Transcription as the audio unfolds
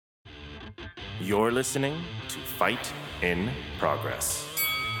You're listening to Fight in Progress.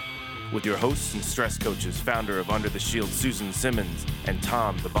 With your hosts and stress coaches, founder of Under the Shield, Susan Simmons, and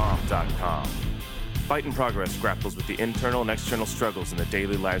TomTheBomb.com. Fight in Progress grapples with the internal and external struggles in the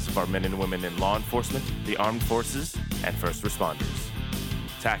daily lives of our men and women in law enforcement, the armed forces, and first responders.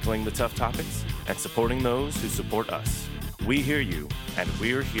 Tackling the tough topics and supporting those who support us. We hear you, and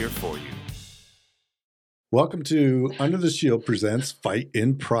we're here for you. Welcome to Under the Shield presents Fight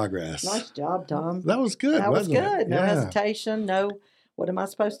in Progress. Nice job, Tom. That was good, That was wasn't good. it? No Yeah. hesitation. No, what am I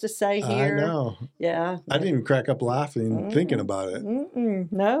supposed to say here? I know. Yeah. I didn't even crack up laughing thinking about it.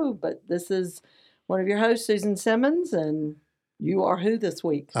 No, but this is one of your hosts, Susan Simmons, and you are who this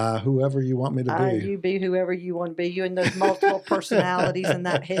week? Whoever you want me to be. You be whoever you want to be. You and those multiple personalities in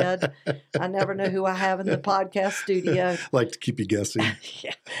that head. I never know who I have in the podcast studio. Like to keep you guessing.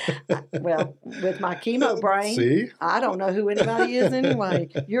 Yeah. Well, with my chemo brain, See? I don't know who anybody is anyway.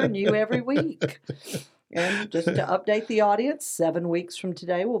 You're new every week. And just to update the audience, 7 weeks from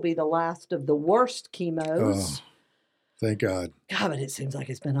today will be the last of the worst chemos. Oh, thank God. God, but it seems like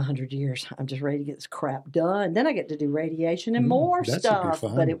it's been 100 years. I'm just ready to get this crap done. Then I get to do radiation and more that should be stuff,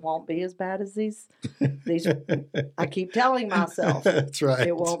 fun. but it won't be as bad as these. I keep telling myself That's right.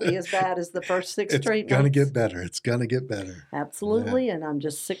 it won't be as bad as the first six treatments. It's going to get better. It's going to get better. Absolutely, and I'm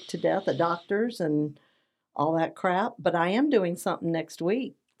just sick to death of doctors and all that crap. But I am doing something next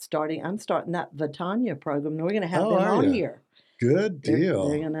week. I'm starting that Vitania program, and we're going to have them are on ya? here. Good deal.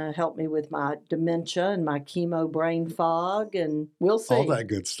 They're going to help me with my dementia and my chemo brain fog, and we'll see. All that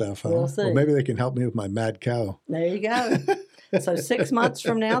good stuff, huh? We'll see. Well, maybe they can help me with my mad cow. There you go. So 6 months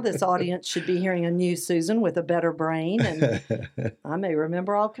from now, this audience should be hearing a new Susan with a better brain, and I may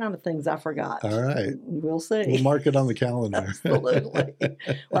remember all kind of things I forgot. All right. We'll see. We'll mark it on the calendar. Absolutely.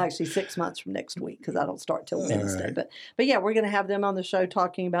 Well, actually, 6 months from next week because I don't start till Wednesday. right. But yeah, we're going to have them on the show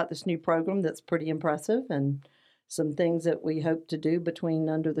talking about this new program that's pretty impressive and some things that we hope to do between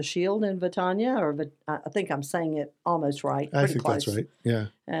Under the Shield and Vitania. I think I'm saying it almost right. I Pretty think close. that's right. Yeah.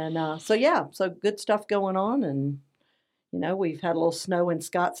 And so good stuff going on. And we've had a little snow in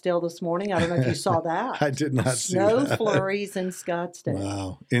Scottsdale this morning. I don't know if you saw that. I did not see Snow that. flurries in Scottsdale.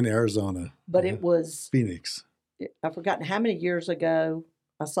 Wow. In Arizona. But Yeah. it was, Phoenix. I've forgotten how many years ago,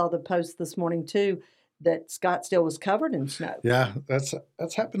 I saw the post this morning too, that Scottsdale was covered in snow. Yeah, that's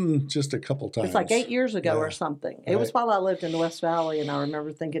happened just a couple times. It's like 8 years ago Yeah. or something. It was Right. while I lived in the West Valley, and I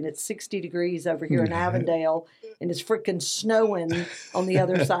remember thinking it's 60 degrees over here in Avondale, and it's freaking snowing on the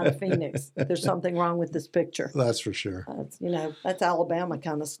other side of Phoenix. There's something wrong with this picture. That's for sure. That's Alabama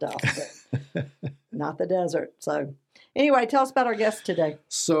kind of stuff, but not the desert. So anyway, tell us about our guest today.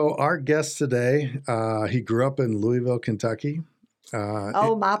 So our guest today, he grew up in Louisville, Kentucky.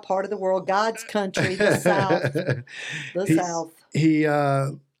 Oh, my part of the world, God's country, the South. The South. He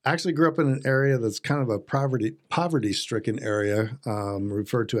actually grew up in an area that's kind of a poverty-stricken area,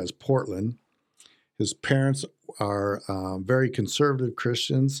 referred to as Portland. His parents are very conservative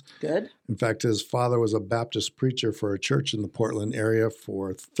Christians. Good. In fact, his father was a Baptist preacher for a church in the Portland area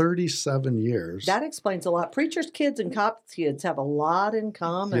for 37 years. That explains a lot. Preachers' kids and cops' kids have a lot in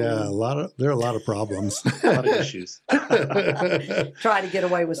common. Yeah, there are a lot of problems. A lot of issues. Try to get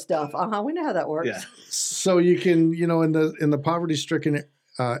away with stuff. We know how that works. Yeah. So you can, in the poverty-stricken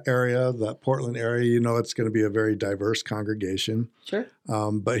area, that Portland area, it's going to be a very diverse congregation. Sure.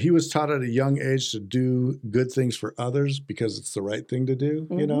 But he was taught at a young age to do good things for others because it's the right thing to do,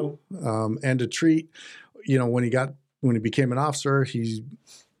 and to treat, when he became an officer, he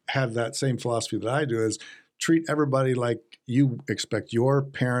had that same philosophy that I do, is treat everybody like you expect your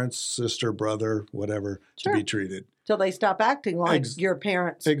parents, sister, brother, whatever, Sure. to be treated. Till they stop acting like your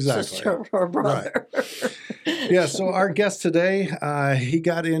parents, sister, or brother. Right. Yeah, so our guest today, he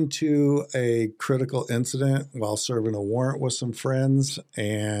got into a critical incident while serving a warrant with some friends,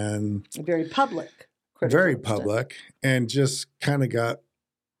 and Very public. very critical incident. public, and just kind of got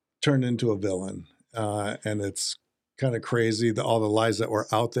turned into a villain. And it's kind of crazy, all the lies that were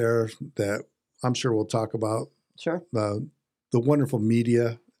out there that I'm sure we'll talk about, Sure. the wonderful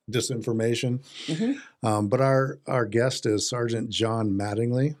media disinformation. Mm-hmm. But our guest is Sergeant John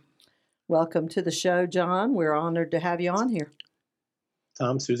Mattingly. Welcome to the show, John. We're honored to have you on here.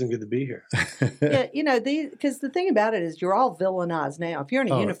 Tom, Susan, good to be here. Yeah, because the thing about it is you're all villainized now. If you're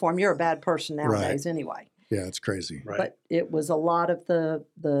in a Oh. uniform, you're a bad person nowadays anyway. Yeah, it's crazy. Right. But it was a lot of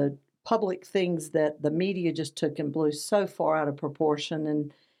the public things that the media just took and blew so far out of proportion.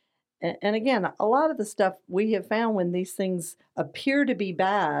 And again, a lot of the stuff we have found when these things appear to be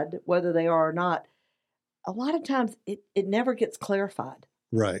bad, whether they are or not, a lot of times it never gets clarified.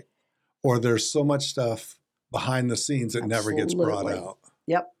 Right. Or there's so much stuff behind the scenes that never gets brought Absolutely. out.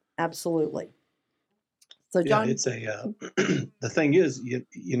 Yep, absolutely. So, Yeah, John, it's a the thing is,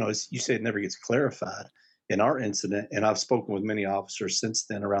 as you say, it never gets clarified. In our incident, and I've spoken with many officers since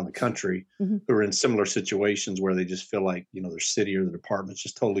then around the country Mhm. who are in similar situations where they just feel like their city or the department's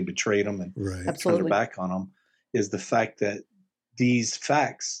just totally betrayed them and Right. turned absolutely. their back on them, is the fact that these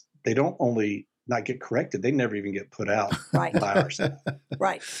facts, they don't only not get corrected, they never even get put out Right. by our staff.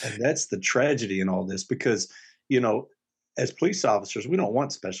 Right. And that's the tragedy in all this because, as police officers, we don't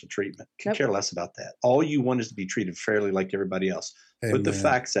want special treatment. Can Nope. care less about that. All you want is to be treated fairly like everybody else. Put the Amen.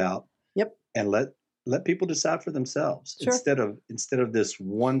 facts out Yep. and let people decide for themselves Sure. instead of this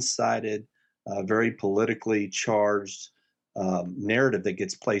one-sided, very politically charged narrative that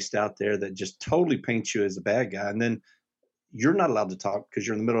gets placed out there that just totally paints you as a bad guy, and then you're not allowed to talk because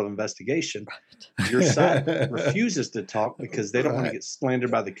you're in the middle of an investigation. Your side refuses to talk because they don't want to Right. get slandered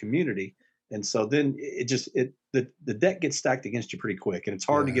by the community, and so then the deck gets stacked against you pretty quick, and it's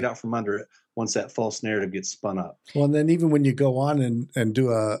hard to Yeah. get out from under it once that false narrative gets spun up. Well, and then even when you go on and do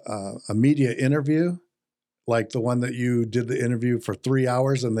a media interview, like the one that you did the interview for 3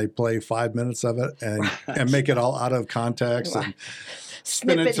 hours and they play 5 minutes of it and make it all out of context and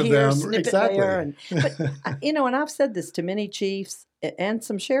spin it Snippet to here, them. snippet Exactly. there. And I've said this to many chiefs and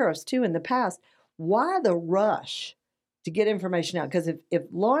some sheriffs too in the past. Why the rush to get information out? Because if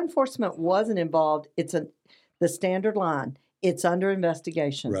law enforcement wasn't involved, it's the standard line. It's under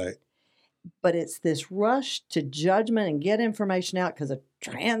investigation. Right. But it's this rush to judgment and get information out because of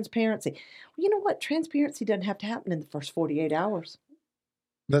transparency. Well, you know what? Transparency doesn't have to happen in the first 48 hours.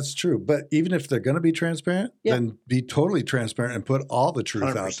 That's true. But even if they're going to be transparent, Yep. then be totally transparent and put all the truth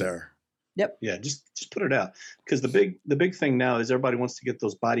out 100%. there. Yeah, just put it out because the big thing now is everybody wants to get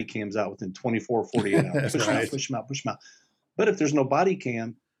those body cams out within 24 48 hours. Push them Right. out, push them out, push them out. But if there's no body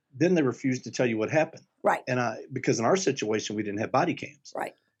cam, then they refuse to tell you what happened. Right. And because in our situation we didn't have body cams.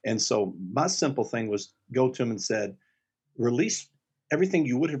 Right. And so my simple thing was go to them and said, release everything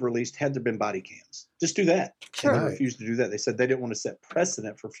you would have released had there been body cams. Just do that. Sure. And they Right. refused to do that. They said they didn't want to set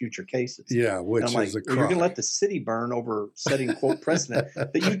precedent for future cases. Yeah, And which I'm like, is a well, you're going to crock. let the city burn over setting quote precedent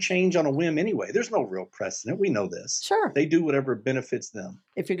that you change on a whim anyway. There's no real precedent. We know this. Sure. They do whatever benefits them.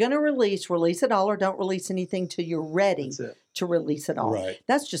 If you're going to release it all, or don't release anything till you're ready That's it. to release it all. Right.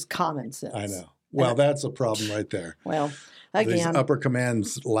 That's just common sense. I know. Well, that's a problem right there. Well, These again, upper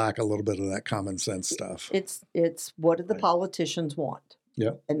commands lack a little bit of that common sense stuff. it's what do the Right. politicians want?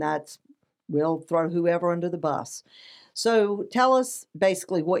 Yep. And we'll throw whoever under the bus. So tell us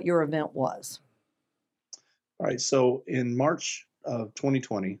basically what your event was. All right. So in March of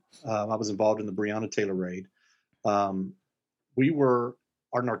 2020, I was involved in the Breonna Taylor raid. Our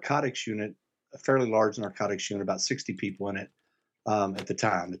narcotics unit, a fairly large narcotics unit, about 60 people in it at the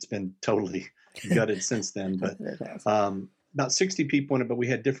time. It's been totally gutted since then, but about 60 people in it, but we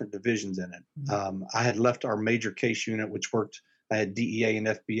had different divisions in it. I had left our major case unit, which worked. I had DEA and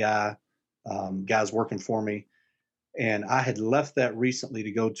FBI guys working for me. And I had left that recently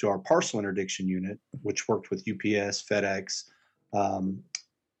to go to our parcel interdiction unit, which worked with UPS, FedEx.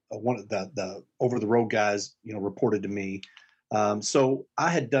 One of the over the road guys, reported to me. So I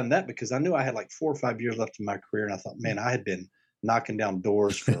had done that because I knew I had like 4 or 5 years left in my career. And I thought, man, I had been knocking down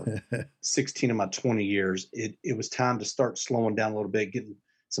doors for 16 of my 20 years. It was time to start slowing down a little bit, getting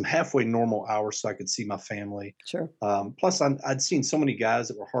some halfway normal hours so I could see my family. Sure. Plus, I'd seen so many guys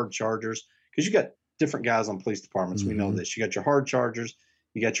that were hard chargers because you got different guys on police departments. We know Mhm. this. You got your hard chargers,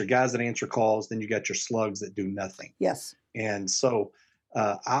 you got your guys that answer calls, then you got your slugs that do nothing. Yes. And so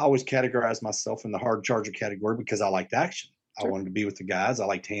I always categorized myself in the hard charger category because I liked action. Sure. I wanted to be with the guys. I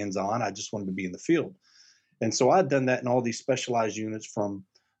liked hands-on. I just wanted to be in the field. And so I'd done that in all these specialized units, from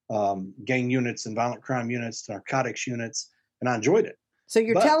gang units and violent crime units to narcotics units, and I enjoyed it. So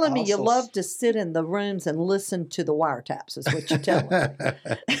you're But telling me you also love to sit in the rooms and listen to the wiretaps is what you're telling me.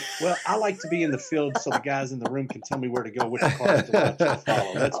 Well, I like to be in the field so the guys in the room can tell me where to go, which cars to watch and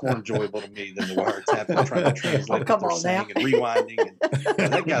follow. That's more enjoyable to me than the wiretap and trying to translate come what they're on now. saying and rewinding.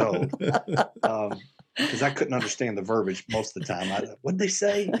 And that got old because I couldn't understand the verbiage most of the time. What'd they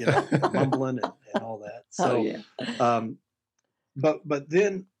say? Mumbling and all that. So, Oh, yeah. but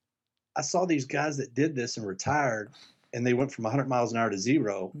then I saw these guys that did this and retired, and they went from 100 miles an hour to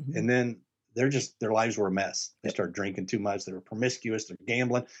 0, Mhm. and then their lives were a mess. They started drinking too much. They were promiscuous. They're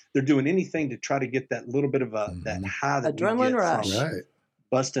gambling. They're doing anything to try to get that little bit of that Mhm. high that we Adrenaline get rush. from Right.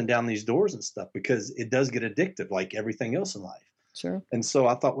 busting down these doors and stuff, because it does get addictive like everything else in life. Sure. And so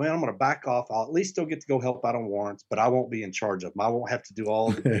I thought, well, I'm going to back off. I'll at least still get to go help out on warrants, but I won't be in charge of them. I won't have to do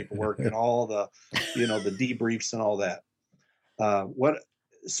all the paperwork and all the, the debriefs and all that.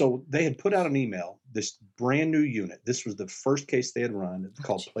 so they had put out an email, this brand new unit. This was the first case they had run. It's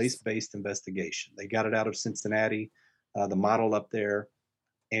called Place-Based Investigation. They got it out of Cincinnati, the model up there.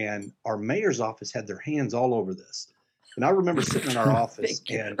 And our mayor's office had their hands all over this. And I remember sitting in our office,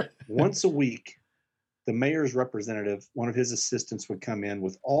 and once a week, the mayor's representative, one of his assistants, would come in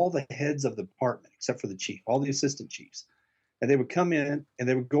with all the heads of the department, except for the chief, all the assistant chiefs. And they would come in and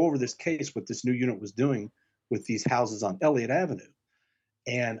they would go over this case, what this new unit was doing with these houses on Elliott Avenue.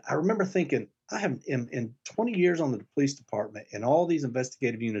 And I remember thinking, I have in 20 years on the police department and all these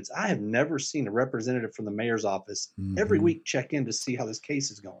investigative units, I have never seen a representative from the mayor's office every week check in to see how this case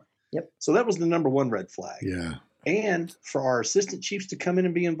is going. Yep. So that was the number one red flag. Yeah. And for our assistant chiefs to come in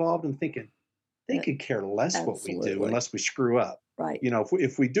and be involved and thinking, they could care less what we do unless we screw up. Right. You know,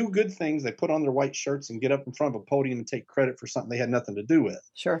 if we do good things, they put on their white shirts and get up in front of a podium and take credit for something they had nothing to do with.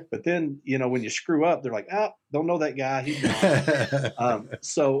 Sure. But then, you know, when you screw up, they're like, oh, don't know that guy. He's gone.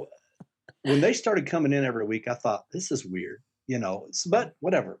 So when they started coming in every week, I thought, this is weird, you know, but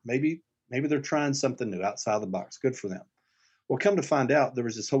whatever, maybe they're trying something new outside the box. Good for them. Well, come to find out, there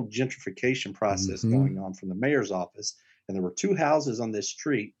was this whole gentrification process going on from the mayor's office. And there were 2 houses on this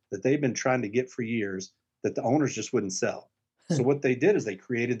street that they've been trying to get for years that the owners just wouldn't sell. So what they did is they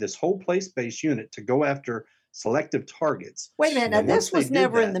created this whole place-based unit to go after selective targets. Wait a minute. Now, this was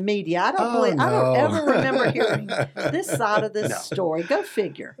never in the media. I don't I don't ever remember hearing this side of this story. Go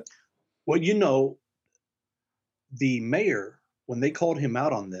figure. Well, you know, the mayor, when they called him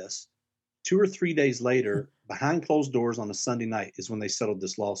out on this, 2 or 3 days later, behind closed doors on a Sunday night is when they settled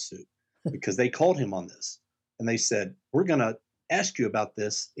this lawsuit, because they called him on this and they said, we're going to ask you about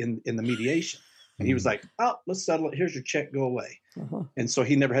this in the mediation. And he was like, oh, let's settle it. Here's your check. Go away. And so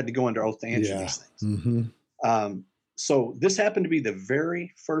he never had to go under oath to answer these things. So this happened to be the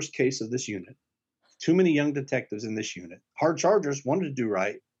very first case of this unit. Too many young detectives in this unit. Hard chargers wanted to do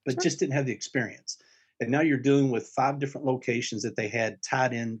right, but just didn't have the experience. And now you're dealing with 5 different locations that they had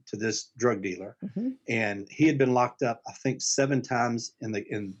tied in to this drug dealer. And he had been locked up, I think, 7 times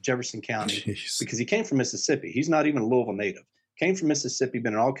in Jefferson County because he came from Mississippi. He's not even a Louisville native. Came from Mississippi,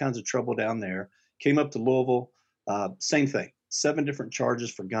 been in all kinds of trouble down there. Came up to Louisville, same thing, 7 different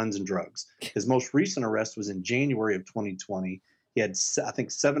charges for guns and drugs. His most recent arrest was in January of 2020. He had, I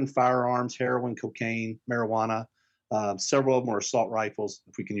think, 7 firearms, heroin, cocaine, marijuana. Several of them were assault rifles,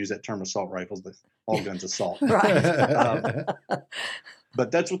 if we can use that term, assault rifles, but all guns assault. Right.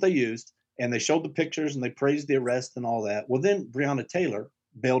 But that's what they used. And they showed the pictures and they praised the arrest and all that. Well, then Breonna Taylor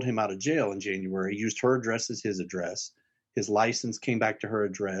bailed him out of jail in January, used her address as his address. His license came back to her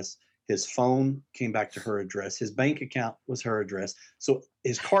address. His phone came back to her address. His bank account was her address. So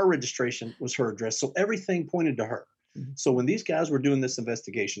his car registration was her address. So everything pointed to her. So when these guys were doing this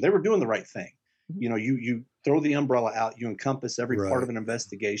investigation, they were doing the right thing. You know, you throw the umbrella out, you encompass every part of an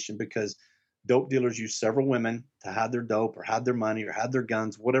investigation, because dope dealers use several women to hide their dope or hide their money or hide their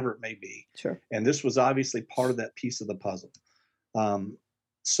guns, whatever it may be. Sure. And this was obviously part of that piece of the puzzle.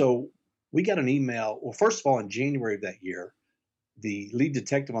 So we got an email. Well, first of all, in January of that year, the lead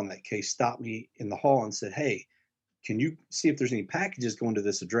detective on that case stopped me in the hall and said, hey, can you see if there's any packages going to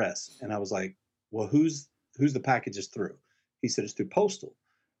this address? And I was like, well, who's the packages through? He said, it's through Postal.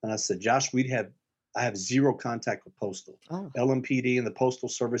 And I said, Josh, I have 0 contact with Postal. LMPD and the Postal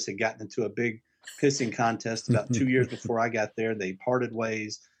Service had gotten into a big pissing contest about 2 years before I got there. They parted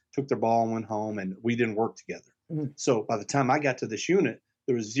ways, took their ball and went home, and we didn't work together. So by the time I got to this unit,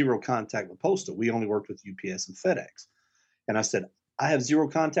 there was 0 contact with Postal. We only worked with UPS and FedEx. And I said, I have 0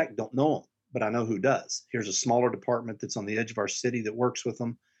 contact, don't know them, but I know who does. Here's a smaller department that's on the edge of our city that works with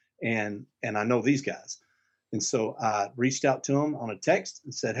them. And I know these guys. And so I reached out to him on a text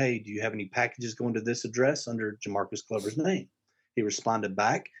and said, hey, do you have any packages going to this address under Jamarcus Glover's name? He responded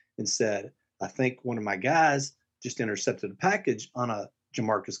back and said, I think one of my guys just intercepted a package on a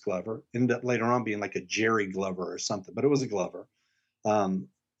Jamarcus Glover, ended up later on being like a Jerry Glover or something, but it was a Glover.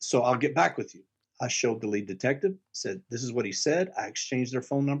 So I'll get back with you. I showed the lead detective, said, this is what he said. I exchanged their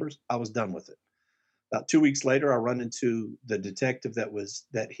phone numbers. I was done with it. About 2 weeks later, I run into the detective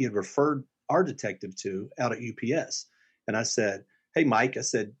that he had referred our detective to out at UPS. And I said, hey, Mike, I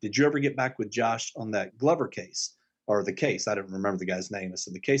said, did you ever get back with Josh on that Glover case, or the case? I don't remember the guy's name. I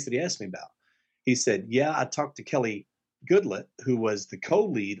said, the case that he asked me about. He said, yeah, I talked to Kelly Goodlett, who was the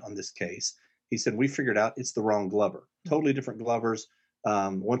co-lead on this case. He said, we figured out it's the wrong Glover, totally different Glovers.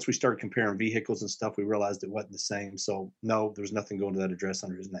 Once we started comparing vehicles and stuff, we realized it wasn't the same. So no, there was nothing going to that address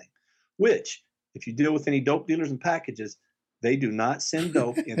under his name, which if you deal with any dope dealers and packages, they do not send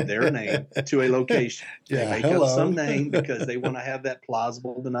dope in their name to a location. They make up some name because they want to have that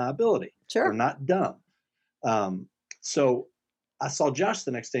plausible deniability. Sure. They're not dumb. So I saw Josh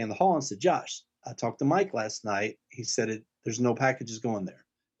the next day in the hall and said, Josh, I talked to Mike last night. He said there's no packages going there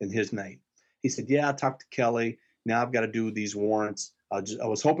in his name. He said, yeah, I talked to Kelly. Now I've got to do these warrants. I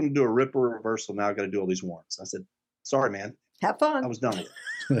was hoping to do a ripper reversal. Now I've got to do all these warrants. I said, sorry, man. Have fun. I was done with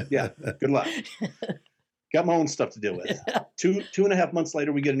it. Yeah, good luck. Got my own stuff to deal with. Yeah. 2.5 months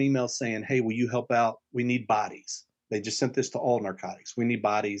later, we get an email saying, hey, will you help out? We need bodies. They just sent this to all narcotics. We need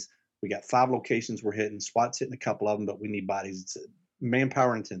bodies. We got 5 locations we're hitting. SWAT's hitting a couple of them, but we need bodies. It's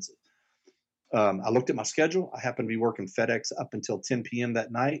manpower intensive. I looked at my schedule. I happened to be working FedEx up until 10 p.m.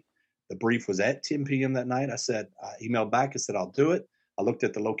 that night. The brief was at 10 p.m. that night. I emailed back and said, I'll do it. I looked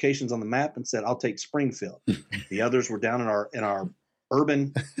at the locations on the map and said, I'll take Springfield. The others were down in our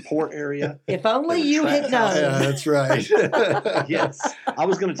urban port area. If only you had known. Yeah, that's right. Yes. I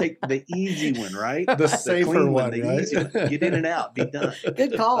was going to take the easy one, right? The safer clean one, the right? easy one. Get in and out, be done.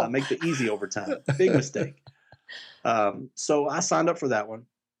 Good call. Make the easy overtime. Big mistake. So I signed up for that one.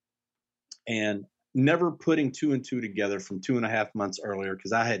 And never putting 2 and 2 together from 2.5 months earlier,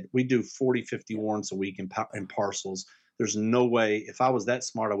 because we do 40, 50 warrants a week in parcels. There's no way, if I was that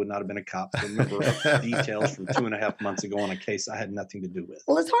smart, I would not have been a cop to remember details from 2.5 months ago on a case I had nothing to do with.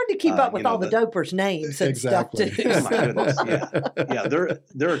 Well, it's hard to keep up with all the dopers' names and Exactly. stuff, too. Oh my goodness, yeah.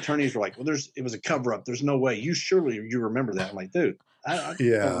 Their attorneys were like, well, it was a cover up. There's no way. You remember that. I'm like, dude, I don't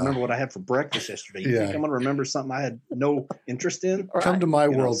remember what I had for breakfast yesterday. You think I'm going to remember something I had no interest in? Come to my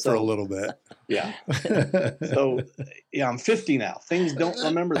world for a little bit. Yeah. So, yeah, I'm 50 now. Things don't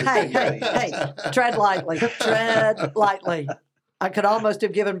remember the same. Hey, tread lightly. Tread lightly. I could almost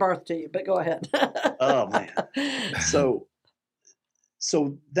have given birth to you, but go ahead. Oh, man. So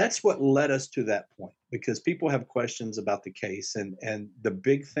that's what led us to that point, because people have questions about the case. And the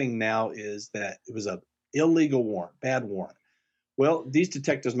big thing now is that it was a illegal warrant, bad warrant. Well, these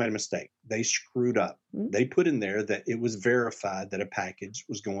detectives made a mistake. They screwed up. Mm-hmm. They put in there that it was verified that a package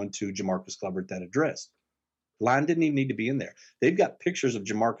was going to Jamarcus Glover at that address. Line didn't even need to be in there. They've got pictures of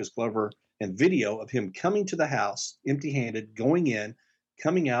Jamarcus Glover and video of him coming to the house empty-handed, going in,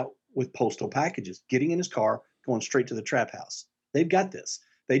 coming out with postal packages, getting in his car, going straight to the trap house. They've got this.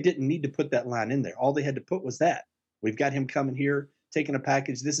 They didn't need to put that line in there. All they had to put was that. We've got him coming here, taking a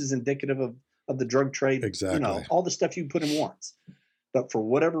package. This is indicative of the drug trade. Exactly. All the stuff you put in warrants. But for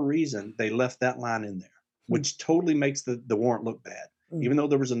whatever reason, they left that line in there, which totally makes the warrant look bad. Even though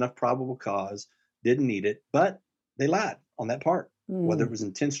there was enough probable cause, didn't need it, but they lied on that part. Whether it was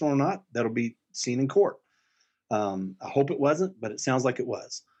intentional or not, that'll be seen in court. I hope it wasn't, but it sounds like it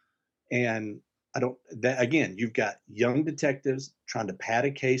was. And again, you've got young detectives trying to pad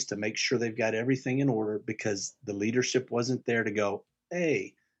a case to make sure they've got everything in order because the leadership wasn't there to go,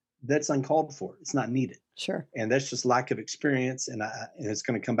 hey, that's uncalled for. It's not needed. Sure. And that's just lack of experience. And it's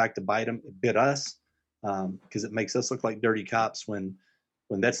going to come back to bite them. It bit us because it makes us look like dirty cops when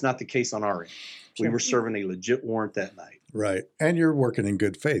that's not the case on our end. Sure. We were serving a legit warrant that night. Right. And you're working in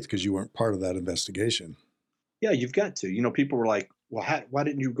good faith because you weren't part of that investigation. Yeah, you've got to. People were like, well, why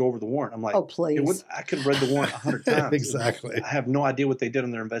didn't you go over the warrant? I'm like, oh, please. I could have read the warrant 100 times. Exactly. I have no idea what they did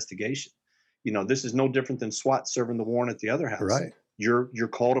in their investigation. This is no different than SWAT serving the warrant at the other house. Right. You're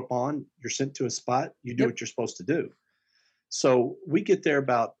called upon, you're sent to a spot, you do what you're supposed to do. So we get there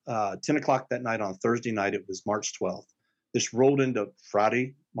about 10 o'clock that night on Thursday night. It was March 12th. This rolled into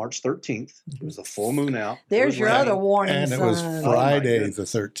Friday, March 13th. It was a full moon out. There's your other warning sign. And it was Friday the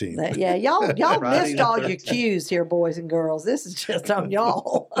 13th. Yeah, y'all missed all your cues here, boys and girls. This is just on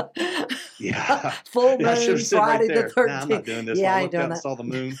y'all. Yeah. Full moon, Friday the 13th. Nah, I'm not doing this. Yeah, I looked out and saw the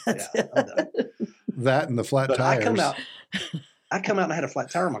moon. Yeah, I'm done. That and the flat tires. I come out and I had a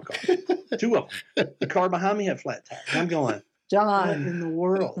flat tire in my car. 2 of them. The car behind me had flat tires. I'm going, John, what in the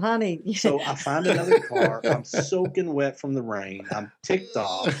world? Honey. So I find another car. I'm soaking wet from the rain. I'm ticked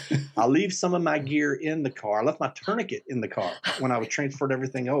off. I leave some of my gear in the car. I left my tourniquet in the car when I was transferred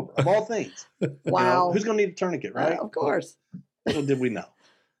everything over. Of all things. Wow. Who's going to need a tourniquet, right? Of course. Little did we know.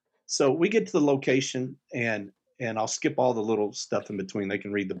 So we get to the location and I'll skip all the little stuff in between. They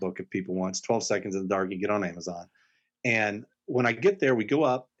can read the book if people want. It's 12 Seconds in the Dark. You get on Amazon. And when I get there, we go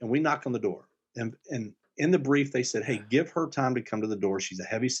up and we knock on the door. And in the brief, they said, hey, give her time to come to the door. She's a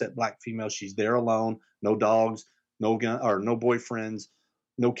heavy-set black female. She's there alone. No dogs, no gun, or no boyfriends,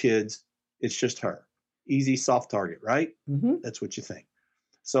 no kids. It's just her. Easy, soft target, right? Mm-hmm. That's what you think.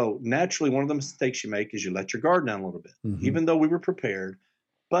 So naturally, one of the mistakes you make is you let your guard down a little bit, even though we were prepared.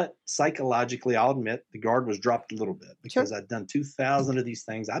 But psychologically, I'll admit the guard was dropped a little bit because I'd done 2,000 of these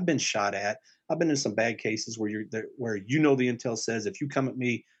things. I've been shot at. I've been in some bad cases where the intel says if you come at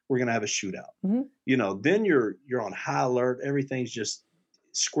me, we're going to have a shootout. Mm-hmm. Then you're on high alert. Everything's just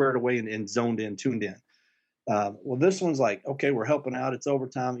squared away and zoned in, tuned in. Well, this one's like, okay, we're helping out. It's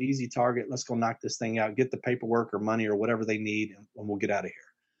overtime, easy target. Let's go knock this thing out, get the paperwork or money or whatever they need, and we'll get out of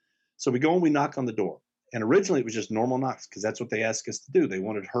here. So we go and we knock on the door. And originally it was just normal knocks because that's what they asked us to do. They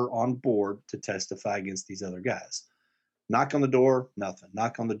wanted her on board to testify against these other guys. Knock on the door, nothing.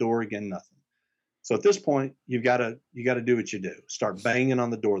 Knock on the door again, nothing. So at this point, you got to do what you do. Start banging on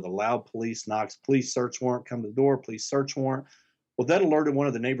the door. The loud police knocks, police search warrant, come to the door, police search warrant. Well, that alerted one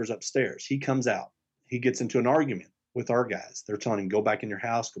of the neighbors upstairs. He comes out. He gets into an argument with our guys. They're telling him, go back in your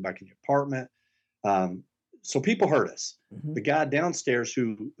house, go back in your apartment. So people heard us. Mm-hmm. The guy downstairs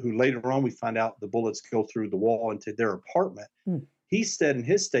who later on we find out the bullets go through the wall into their apartment. He said in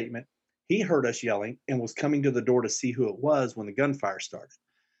his statement, he heard us yelling and was coming to the door to see who it was when the gunfire started.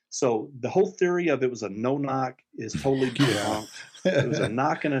 So the whole theory of it was a no knock is totally debunked. It was a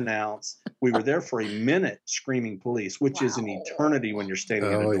knock and announce. We were there for a minute screaming police, which is an eternity when you're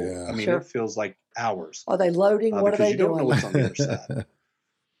standing at a door. Yeah. I mean, Sure. It feels like hours. Are they loading? What are because they you don't know doing? what's on the other side.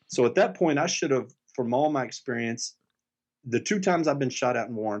 So at that point, I should have, from all my experience, the 2 times I've been shot at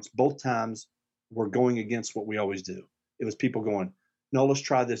in warrants, both times were going against what we always do. It was people going, no, let's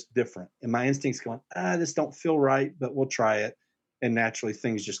try this different. And my instincts going, this don't feel right, but we'll try it. And naturally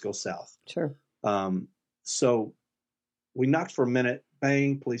things just go south. Sure. So we knocked for a minute,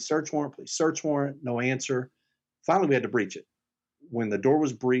 bang, police search warrant, no answer. Finally, we had to breach it. When the door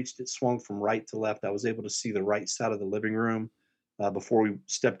was breached, it swung from right to left. I was able to see the right side of the living room before we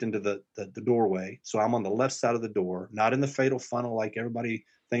stepped into the doorway. So I'm on the left side of the door, not in the fatal funnel like everybody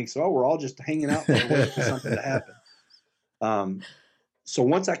thinks, oh, we're all just hanging out there waiting for something to happen. So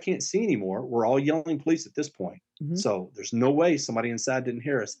once I can't see anymore, we're all yelling police at this point. Mm-hmm. So there's no way somebody inside didn't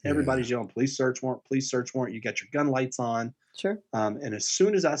hear us. Everybody's yelling police search warrant, police search warrant. You got your gun lights on. Sure. And as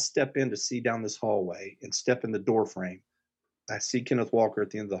soon as I step in to see down this hallway and step in the door frame, I see Kenneth Walker at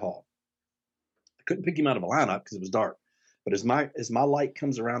the end of the hall. I couldn't pick him out of a lineup because it was dark. But as my light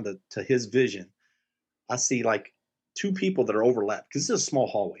comes around to his vision, I see like 2 people that are overlapped because this is a small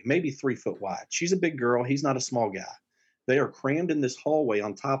hallway, maybe 3 foot wide. She's a big girl. He's not a small guy. They are crammed in this hallway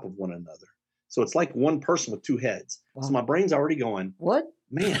on top of one another. So it's like one person with 2 heads. Wow. So my brain's already going, What?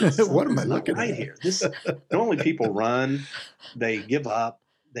 man, What am I looking right at here? Normally people run, they give up,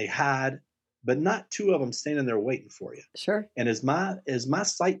 they hide, but not 2 of them standing there waiting for you. Sure. And as my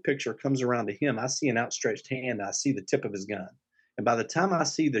sight picture comes around to him, I see an outstretched hand. And I see the tip of his gun. And by the time I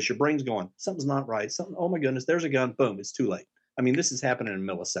see this, your brain's going, something's not right. Oh my goodness, there's a gun. Boom, it's too late. I mean, this is happening in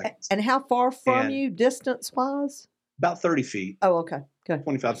milliseconds. And how far from And- you, distance-wise? About 30 feet. Oh, okay. Good.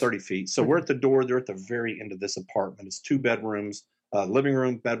 25, 30 feet. So we're at the door. They're at the very end of this apartment. It's 2 bedrooms, living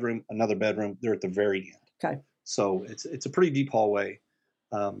room, bedroom, another bedroom. They're at the very end. Okay. So it's a pretty deep hallway.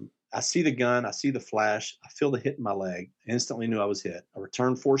 I see the gun. I see the flash. I feel the hit in my leg. I instantly knew I was hit. I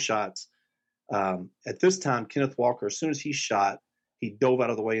returned 4 shots. At this time, Kenneth Walker, as soon as he shot, he dove out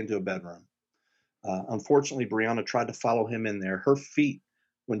of the way into a bedroom. Unfortunately, Brianna tried to follow him in there. Her feet,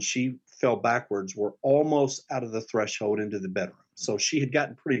 when she fell backwards, were almost out of the threshold into the bedroom. So she had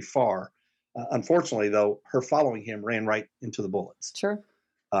gotten pretty far. Unfortunately, though, her following him ran right into the bullets. Sure.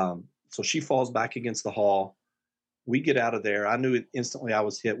 So she falls back against the hall. We get out of there. I knew it instantly I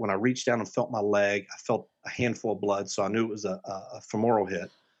was hit. When I reached down and felt my leg, I felt a handful of blood. So I knew it was a femoral hit.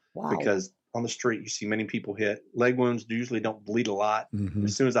 Wow. Because on the street, you see many people hit. Leg wounds usually don't bleed a lot. Mhm.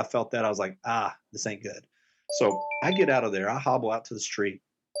 As soon as I felt that, I was like, this ain't good. So I get out of there. I hobble out to the street,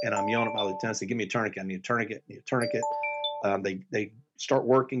 and I'm yelling at my lieutenant, say, give me a tourniquet. I need a tourniquet. I need a tourniquet. They start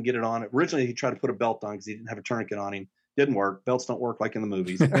working, get it on. Originally, he tried to put a belt on because he didn't have a tourniquet on him. Didn't work. Belts don't work like in the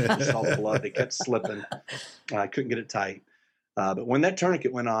movies. Just saw the blood. They kept slipping. I couldn't get it tight. But when that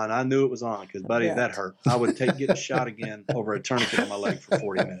tourniquet went on, I knew it was on because, buddy, that hurt. I would get shot again over a tourniquet on my leg for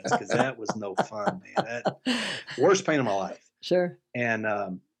 40 minutes because that was no fun, man. Worst pain of my life. Sure. And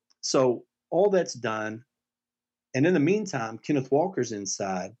so all that's done. And in the meantime, Kenneth Walker's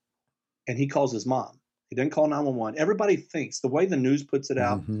inside, and he calls his mom. He didn't call 911. Everybody thinks, the way the news puts it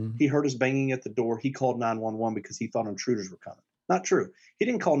out, Mhm. he heard us banging at the door. He called 911 because he thought intruders were coming. Not true. He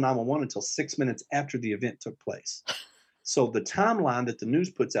didn't call 911 until 6 minutes after the event took place. So the timeline that the news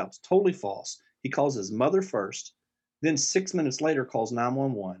puts out is totally false. He calls his mother first, then 6 minutes later calls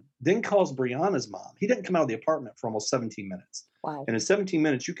 911, then calls Brianna's mom. He didn't come out of the apartment for almost 17 minutes. Wow. And in 17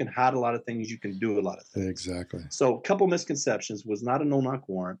 minutes, you can hide a lot of things. You can do a lot of things. Exactly. So a couple misconceptions: was not a no-knock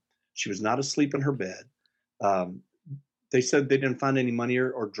warrant. She was not asleep in her bed. They said they didn't find any money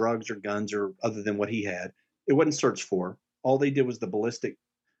or drugs or guns or other than what he had. It wasn't searched for. All they did was the ballistic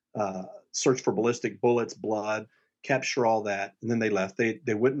search for ballistic bullets, blood, capture all that, and then they left. They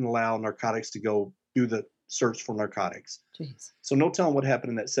wouldn't allow narcotics to go do the searched for narcotics. Jeez. So no telling what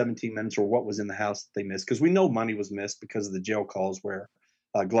happened in that 17 minutes or what was in the house that they missed, because we know money was missed because of the jail calls where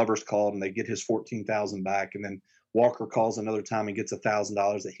Glover's called and they get his $14,000 back, and then Walker calls another time and gets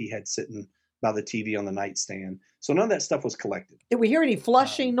 $1,000 that he had sitting by the TV on the nightstand. So none of that stuff was collected. Did we hear any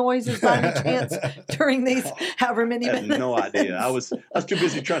flushing noises by any chance during these however many I had minutes? no idea. I was too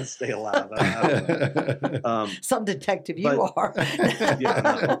busy trying to stay alive. I don't know. Some detective you are.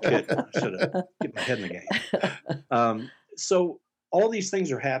 Yeah, no kidding. I should have get my head in the game. So all these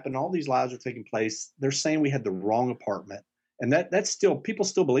things are happening. All these lies are taking place. They're saying we had the wrong apartment, and that's still, people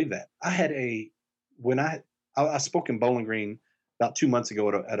still believe that. When I spoke in Bowling Green about 2 months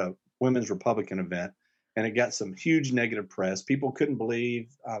ago at a Women's Republican event, and it got some huge negative press. People couldn't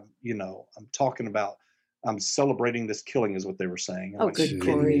believe, I'm celebrating this killing is what they were saying. Oh, good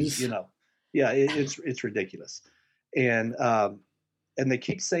grief. It's ridiculous. And they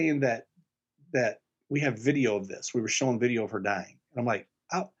keep saying that we have video of this. We were showing video of her dying. And I'm like,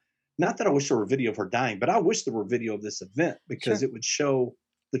 not that I wish there were video of her dying, but I wish there were video of this event, because it would show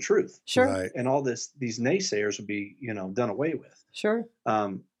the truth. Sure. Right. And all these naysayers would be, done away with. Sure.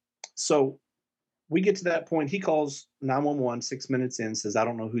 So we get to that point. He calls 911 6 minutes in, says, I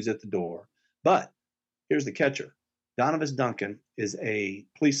don't know who's at the door. But here's the catcher. Donovan Duncan is a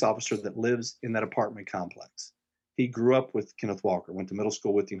police officer that lives in that apartment complex. He grew up with Kenneth Walker, went to middle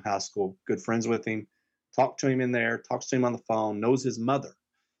school with him, high school, good friends with him, talked to him in there, talks to him on the phone, knows his mother.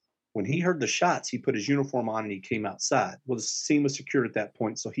 When he heard the shots, he put his uniform on and he came outside. Well, the scene was secured at that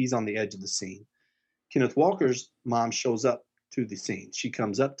point, so he's on the edge of the scene. Kenneth Walker's mom shows up to the scene. She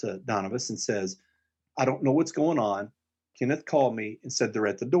comes up to Donovan and says, I don't know what's going on. Kenneth called me and said they're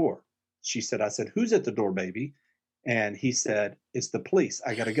at the door. She said, I said, who's at the door, baby? And he said, it's the police.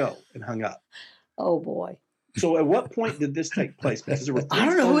 I got to go, and hung up. Oh, boy. So at what point did this take place? Because there were I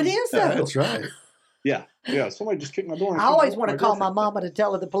don't know who it is, though. That's right. Yeah. Somebody just kicked my door. I always want to call my mama to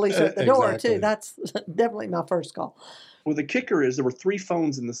tell her the police are at the door, Exactly. too. That's definitely my first call. Well, the kicker is there were 3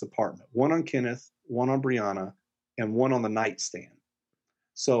 phones in this apartment, one on Kenneth, one on Brianna, and one on the nightstand.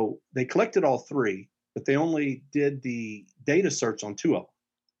 So they collected all 3, but they only did the data search on 2 of them,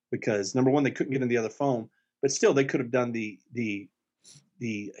 because number one, they couldn't get in the other phone, but still they could have done the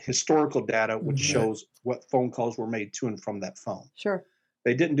historical data, which shows what phone calls were made to and from that phone. Sure.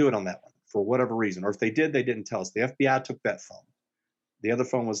 They didn't do it on that one for whatever reason, or if they did, they didn't tell us. The FBI took that phone. The other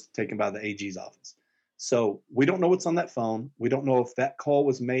phone was taken by the AG's office. So we don't know what's on that phone. We don't know if that call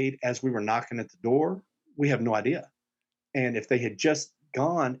was made as we were knocking at the door. We have no idea. And if they had just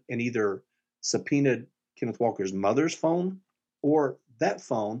gone and either subpoenaed Kenneth Walker's mother's phone or that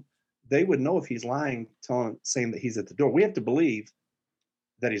phone, they would know if he's lying, saying that he's at the door. We have to believe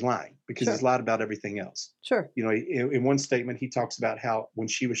that he's lying, because he's lied about everything else. Sure. In one statement, he talks about how when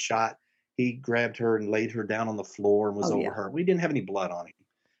she was shot, he grabbed her and laid her down on the floor and was over her. We didn't have any blood on him.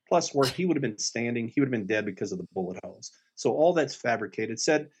 Plus, where he would have been standing, he would have been dead because of the bullet holes. So all that's fabricated.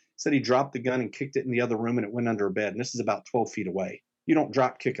 Said he dropped the gun and kicked it in the other room and it went under a bed. And this is about 12 feet away. You don't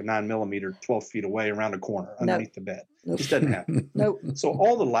drop kick a 9mm 12 feet away around a corner underneath the bed. Nope. It just doesn't happen. Nope. So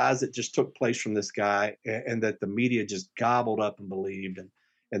all the lies that just took place from this guy, and that the media just gobbled up and believed,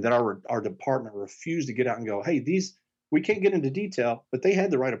 and that our department refused to get out and go, hey, we can't get into detail, but they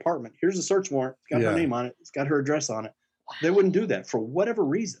had the right apartment. Here's a search warrant. It's got her name on it. It's got her address on it. They wouldn't do that for whatever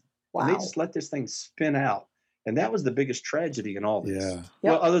reason. Wow. And they just let this thing spin out. And that was the biggest tragedy in all this. Yeah.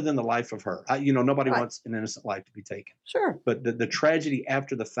 Well, other than the life of her. Nobody wants an innocent life to be taken. Sure. But the tragedy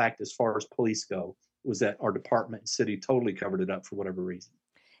after the fact, as far as police go, was that our department and city totally covered it up for whatever reason.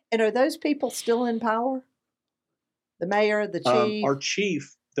 And are those people still in power? The mayor, the chief? Our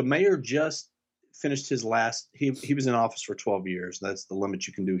chief, the mayor just finished his last, he was in office for 12 years. That's the limit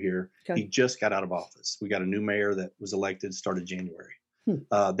you can do here. Okay. He just got out of office. We got a new mayor that was elected, started January.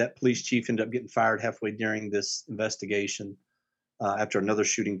 That police chief ended up getting fired halfway during this investigation after another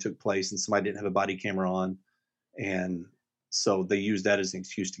shooting took place and somebody didn't have a body camera on. And so they used that as an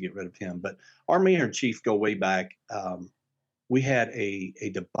excuse to get rid of him. But our mayor and chief go way back. We had a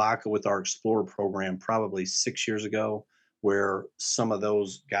debacle with our Explorer program probably 6 years ago, where some of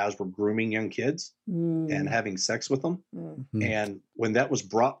those guys were grooming young kids and having sex with them. And when that was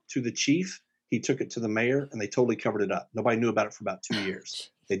brought to the chief, he took it to the mayor and they totally covered it up. Nobody knew about it for about 2 years.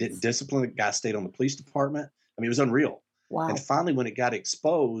 They didn't discipline. The guy stayed on the police department. I mean, it was unreal. Wow. And finally, when it got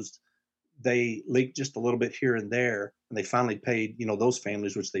exposed, they leaked just a little bit here and there, and they finally paid, those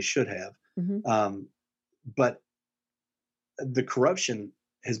families, which they should have. But the corruption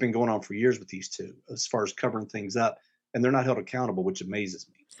has been going on for years with these two, as far as covering things up, and they're not held accountable, which amazes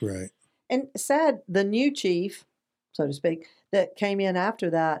me. Right. And sad, the new chief, so to speak, that came in after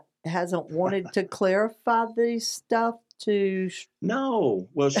that, hasn't wanted to clarify these stuff to. No,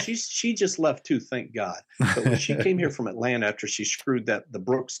 well, she just left too, thank God. But when she came here from Atlanta after she screwed the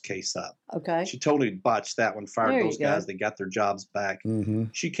Brooks case up, Okay. she totally botched that one, fired There those you go. guys. They got their jobs back. Mm-hmm.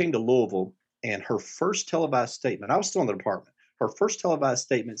 She came to Louisville, and her first televised statement, I was still in the department, her first televised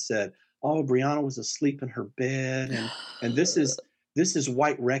statement said, "Oh, Brianna was asleep in her bed, and this is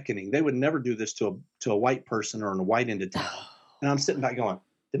white reckoning. They would never do this to a white person or in a white end of town." And I'm sitting back going,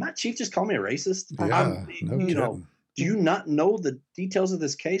 did my chief just call me a racist? Yeah, no you know, kidding. do you not know the details of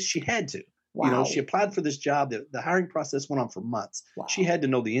this case? She had to. Wow. You know, she applied for this job. The hiring process went on for months. Wow. She had to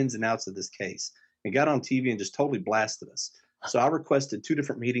know the ins and outs of this case, and got on TV and just totally blasted us. So I requested 2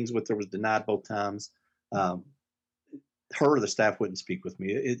 different meetings with her, was denied both times. Her or the staff wouldn't speak with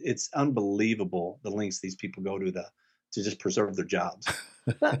me. It's unbelievable the lengths these people go to just preserve their jobs.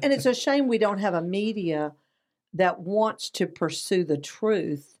 Well, and it's a shame we don't have a media that wants to pursue the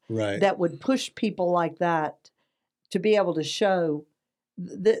truth, Right. that would push people like that to be able to show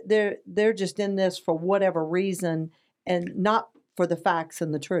that they're just in this for whatever reason and not for the facts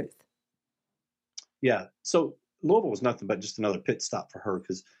and the truth. Yeah. So Louisville was nothing but just another pit stop for her,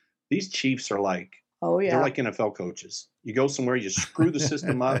 because these chiefs are like, Oh yeah. they're like NFL coaches. You go somewhere, you screw the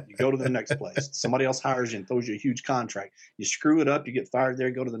system up, you go to the next place. Somebody else hires you and throws you a huge contract. You screw it up, you get fired there,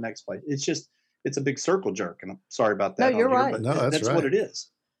 go to the next place. It's a big circle jerk. And I'm sorry about that. No, you're right. But No, that's what right. it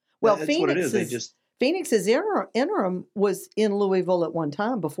is. Well, that's what it is. Phoenix's interim was in Louisville at one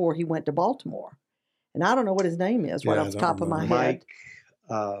time before he went to Baltimore, and I don't know what his name is right Yeah, off I the don't top of my remember. head.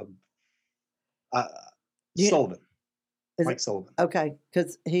 Sullivan. Is Mike it- Sullivan. Okay,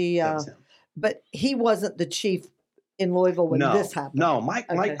 because he, That was him. but he wasn't the chief in Louisville when this happened. No, Mike.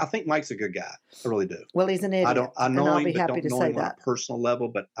 Okay. I think Mike's a good guy. I really do. Well, he's an idiot. I know and I'll him, be but happy don't to know say him on that. a personal level.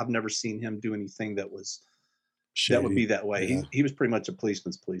 But I've never seen him do anything that would Shady. be that way. Yeah. He was pretty much a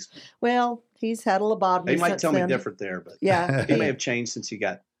policeman's policeman. Well, he's had a lobotomy He might since tell then. me different there, but Yeah, he may have changed since he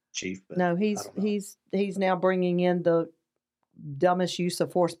got chief. But no, I he's don't know. he's now bringing in the dumbest use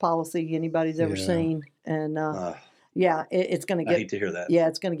of force policy anybody's ever Yeah. seen, and Uh, yeah, it's going to I get hate to hear that. yeah,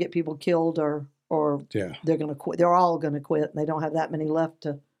 it's going to get people killed or Yeah. they're going to quit. They're all going to quit, and they don't have that many left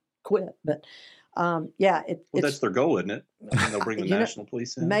to quit. But yeah, Well, it's that's their goal, isn't it? I mean, they'll bring the You know, national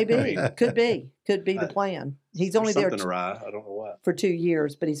police in. maybe I mean, could be the I- plan. He's there's only there something awry. I don't know what. for 2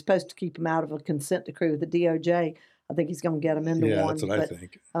 years, but he's supposed to keep him out of a consent decree with the DOJ. I think he's going to get him into Yeah, one. that's what I but,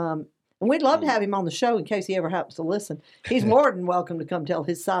 think. And we'd love to have him on the show in case he ever happens to listen. He's more than welcome to come tell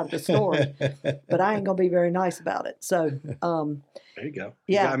his side of the story, but I ain't going to be very nice about it. So, There you go.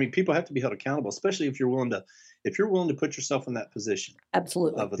 Yeah. I mean, people have to be held accountable, especially if you're willing to put yourself in that position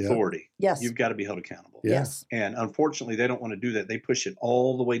absolutely. of authority. Yes. You've got to be held accountable. Yeah. Yes. And unfortunately, they don't want to do that. They push it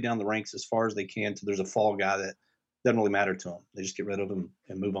all the way down the ranks as far as they can till there's a fall guy that doesn't really matter to them. They just get rid of him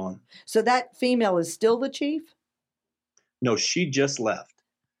and move on. So that female is still the chief? No, she just left.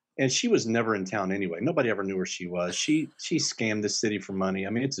 And she was never in town anyway. Nobody ever knew where she was. She scammed the city for money. I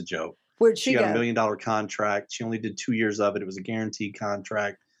mean, it's a joke. Where'd She she got go? $1 million contract. She only did 2 years of it. It was a guaranteed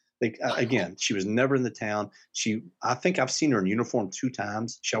contract. Again, she was never in the town. I think I've seen her in uniform 2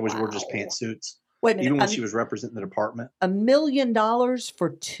 times. She always wore just Wow. pantsuits, Wait a minute. even when she was representing the department. $1 million for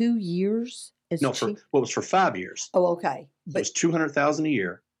 2 years? As No, chief? it was for 5 years. Oh, okay. It But was $200,000 a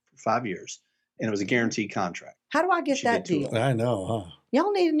year for 5 years, and it was a guaranteed contract. how do I get she that did 2 of deal? I know,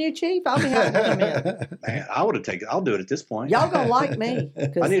 Y'all need a new chief? I'll be happy to come in. huh? Man, I would have taken. I'll do it at this point. Y'all gonna like me?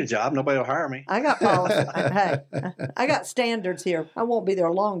 'Cause I need a job. Nobody will hire me. I got policy. Hey, I got standards here. I won't be there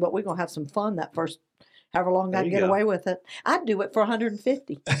long, but we're gonna have some fun that first, however long I There can you get go. away with it. I'd do it for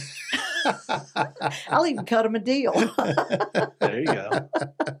 150. I'll even cut them a deal. There you go.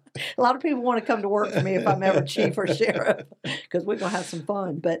 A lot of people want to come to work for me if I'm ever chief or sheriff because we're gonna have some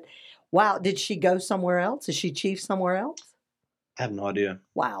fun. But wow, did she go somewhere else? Is she chief somewhere else? I have no idea.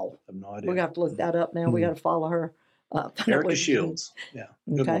 Wow, I have no we're idea. gonna have to look that up now. We Hmm. got to follow her. Find out what Erica she's doing. Shields. Yeah,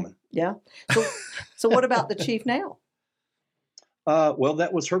 good Okay. woman. Yeah. So what about the chief now? Well,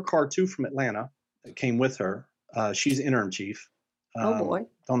 that was her car too from Atlanta. That came with her. She's interim chief. Oh boy.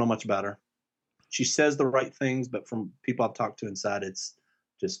 Don't know much about her. She says the right things, but from people I've talked to inside, it's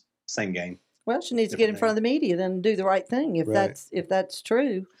just same game. Well, she needs to get in Different front of the media then and do the right thing. If Right. that's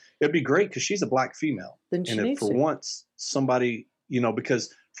true, It'd be great because she's a black female. then she And if needs for to. once somebody,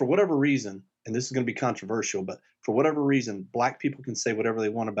 because for whatever reason, and this is going to be controversial, but for whatever reason, black people can say whatever they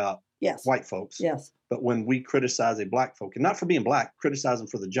want about Yes. white folks. Yes. But when we criticize a black folk, and not for being black, criticize them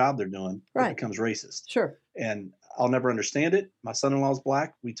for the job they're doing, Right. it becomes racist. Sure. And I'll never understand it. My son-in-law is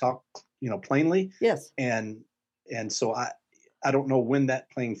black. We talk, plainly. Yes. And so I don't know when that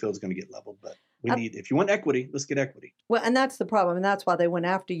playing field is going to get leveled, but We need, if you want equity, let's get equity. Well, and that's the problem, and that's why they went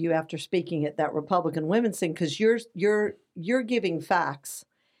after you after speaking at that Republican women's thing, because you're giving facts,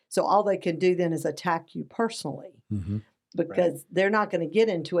 so all they can do then is attack you personally, because they're not going to get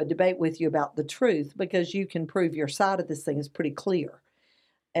into a debate with you about the truth, because you can prove your side of this thing is pretty clear,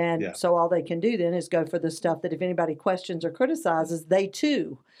 and so all they can do then is go for the stuff that if anybody questions or criticizes, they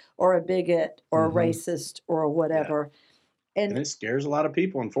too are a bigot or a racist or whatever. And it scares a lot of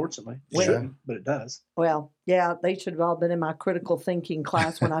people, unfortunately. It shouldn't, but it does. Well, yeah, they should have all been in my critical thinking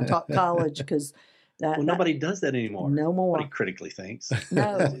class when I taught college, because nobody does that anymore. No more. Nobody critically thinks.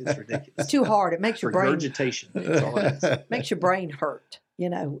 No, it's ridiculous. It's too hard. It makes your brain regurgitation. That's all it is. Makes your brain hurt.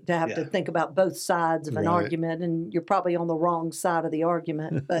 To have to think about both sides of an argument, and you're probably on the wrong side of the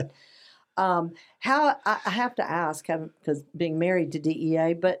argument. But how I have to ask, because being married to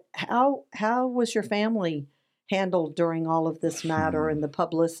DEA, but how was your family handled during all of this matter and the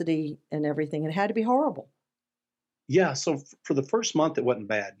publicity and everything? It had to be horrible. Yeah. So for the first month, it wasn't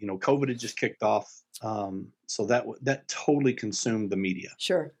bad. COVID had just kicked off. So that totally consumed the media.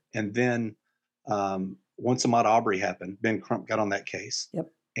 Sure. And then once Ahmaud Arbery happened, Ben Crump got on that case.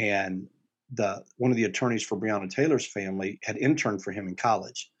 Yep. And one of the attorneys for Breonna Taylor's family had interned for him in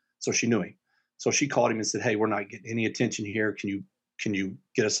college. So she knew him. So she called him and said, "Hey, we're not getting any attention here. Can you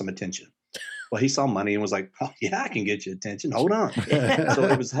get us some attention?" Well, he saw money and was like, "Oh, yeah, I can get you attention. Hold on." So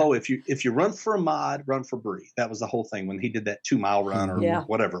it was if you run for Ahmaud, run for Bree. That was the whole thing when he did that 2-mile run or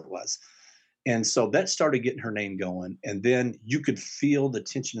whatever it was. And so that started getting her name going. And then you could feel the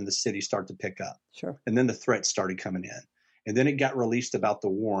tension in the city start to pick up. Sure. And then the threats started coming in. And then it got released about the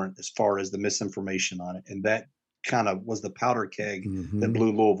warrant as far as the misinformation on it. And that kind of was the powder keg that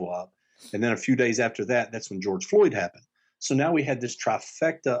blew Louisville up. And then a few days after that, that's when George Floyd happened. So now we had this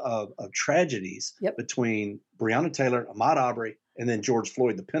trifecta of tragedies between Breonna Taylor, Ahmaud Arbery, and then George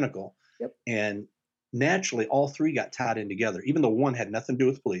Floyd, the pinnacle. Yep. And naturally, all three got tied in together, even though one had nothing to do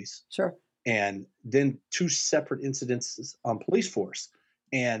with police. Sure. And then two separate incidences on police force.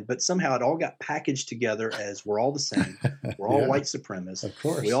 But somehow it all got packaged together as we're all the same. We're all white supremacists. Of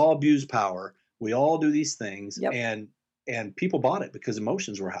course. We all abuse power. We all do these things. Yep. And people bought it because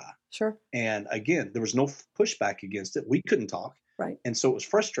emotions were high. Sure. And again, there was no pushback against it. We couldn't talk. Right. And so it was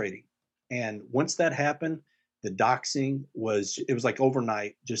frustrating. And once that happened, the doxing was like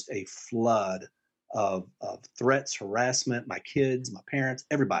overnight, just a flood of threats, harassment, my kids, my parents,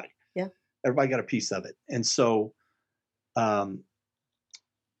 everybody. Yeah. Everybody got a piece of it. And so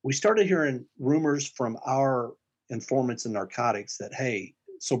we started hearing rumors from our informants in narcotics that, hey,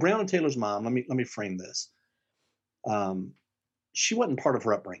 so Breonna Taylor's mom, let me frame this. She wasn't part of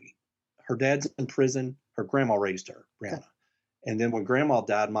her upbringing. Her dad's in prison. Her grandma raised her, Breonna. And then when grandma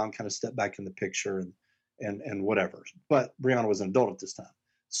died, mom kind of stepped back in the picture and whatever. But Breonna was an adult at this time.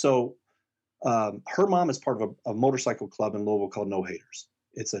 So her mom is part of a motorcycle club in Louisville called No Haters.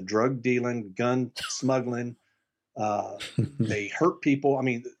 It's a drug dealing, gun smuggling. They hurt people. I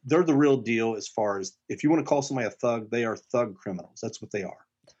mean, they're the real deal as far as if you want to call somebody a thug, they are thug criminals. That's what they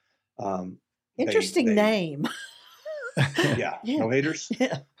are. Interesting name. Yeah. No Haters.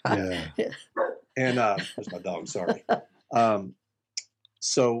 Yeah. And there's my dog. Sorry.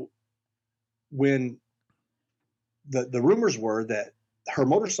 So when the rumors were that her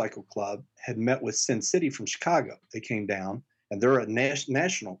motorcycle club had met with Sin City from Chicago, they came down and they're a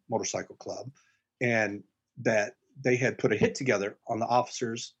national motorcycle club, and that they had put a hit together on the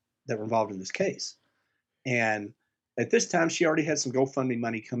officers that were involved in this case. And at this time, she already had some GoFundMe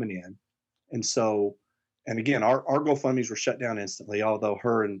money coming in. And so, and again, our GoFundMes were shut down instantly, although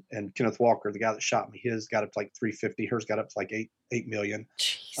her and Kenneth Walker, the guy that shot me, his got up to like 350, hers got up to like 8 million.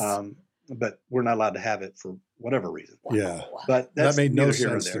 But we're not allowed to have it for whatever reason. Yeah. But that made no here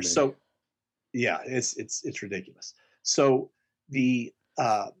sense there. to me. So yeah, it's ridiculous. So the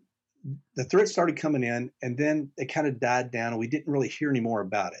threat started coming in, and then it kind of died down, and we didn't really hear any more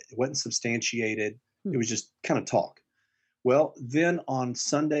about it. It wasn't substantiated. It was just kind of talk. Well, then on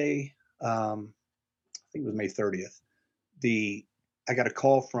Sunday, I think it was May 30th, I got a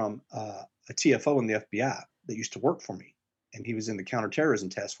call from a TFO in the FBI that used to work for me, and he was in the counterterrorism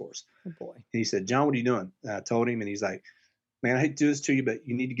task force. Oh boy. And he said, "John, what are you doing?" And I told him, and he's like, "Man, I hate to do this to you, but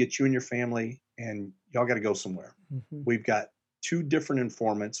you need to get you and your family, and y'all got to go somewhere. Mm-hmm. We've got 2 different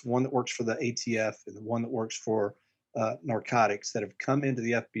informants, one that works for the ATF and the one that works for narcotics, that have come into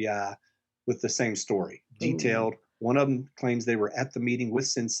the FBI with the same story, detailed. One of them claims they were at the meeting with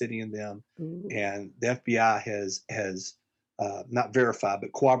Sin City and them, and the FBI has not verified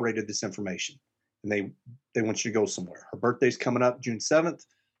but corroborated this information. And they want you to go somewhere. Her birthday's coming up June 7th.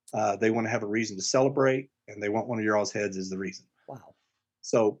 They want to have a reason to celebrate, and they want one of your all's heads as the reason." Wow.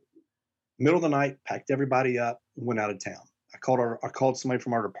 So middle of the night, packed everybody up, and went out of town. I called somebody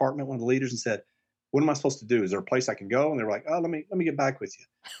from our department, one of the leaders, and said, "What am I supposed to do? Is there a place I can go?" And they were like, "Oh, let me get back with you."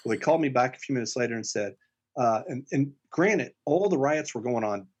 Well, they called me back a few minutes later and said, and granted, all the riots were going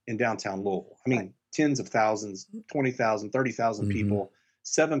on in downtown Louisville. I mean, tens of thousands, 20,000, 30,000 people.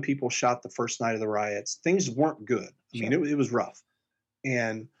 7 people shot the first night of the riots. Things weren't good. I mean, it was rough.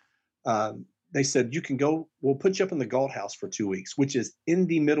 And they said, "You can go, we'll put you up in the Galt House for 2 weeks," which is in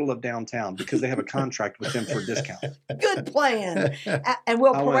the middle of downtown because they have a contract with them for a discount. Good plan. And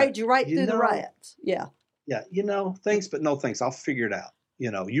we'll parade you right through the riots. Yeah. Yeah. Thanks, but no thanks. I'll figure it out.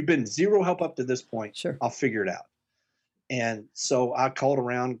 You've been zero help up to this point. Sure. I'll figure it out. And so I called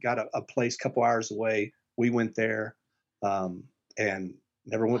around, got a place a couple hours away. We went there and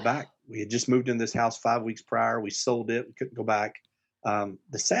never went back. We had just moved in this house 5 weeks prior. We sold it. We couldn't go back.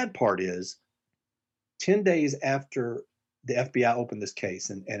 The sad part is 10 days after the FBI opened this case,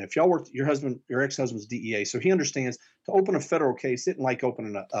 and if y'all worked, your ex-husband's DEA, so he understands to open a federal case isn't like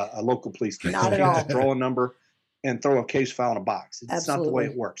opening a local police case. Not at you all. just draw a number and throw a case file in a box. It's Absolutely. not the way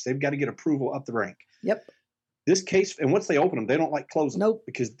it works. They've got to get approval up the rank. Yep. This case, and once they open them, they don't like close them. Nope.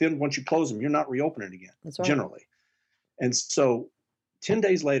 Because then once you close them, you're not reopening again. That's right. Generally. And so 10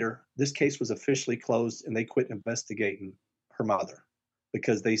 days later, this case was officially closed and they quit investigating her mother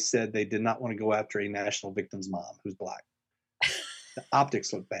because they said they did not want to go after a national victim's mom who's Black. The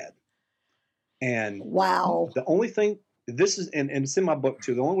optics look bad. And wow. The only thing, this is, and it's in my book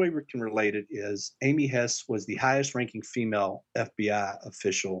too, the only way we can relate it is Amy Hess was the highest ranking female FBI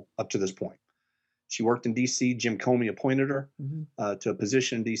official up to this point. She worked in D.C. Jim Comey appointed her to a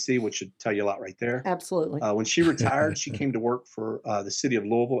position in D.C., which should tell you a lot right there. Absolutely. When she retired, she came to work for the city of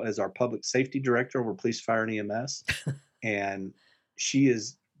Louisville as our public safety director over police, fire, and EMS. And she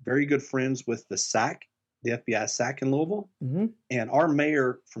is very good friends with the SAC, the FBI SAC in Louisville. And our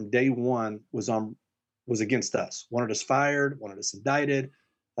mayor from day one was against us, wanted us fired, wanted us indicted.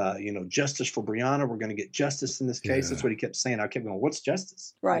 Justice for Breonna. We're going to get justice in this case. That's what he kept saying. I kept going, what's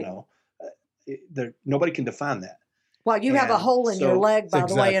justice? Right. Nobody can define that. Well, you have a hole in your leg, by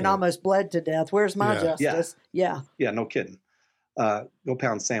the way, and almost bled to death. Where's my justice? Yeah. Yeah, no kidding. Go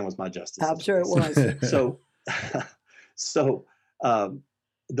Pound Sand was my justice. I'm sure it was. So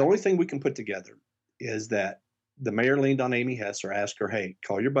the only thing we can put together is that the mayor leaned on Amy Hess or asked her, "Hey,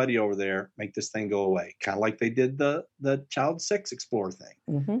 call your buddy over there, make this thing go away." Kind of like they did the child sex explorer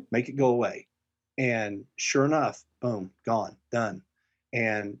thing. Make it go away. And sure enough, boom, gone, done.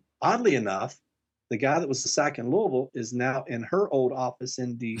 And oddly enough, the guy that was the SAC in Louisville is now in her old office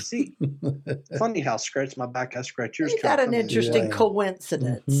in D.C. Funny how scratch my back, I scratch yours. Isn't that an interesting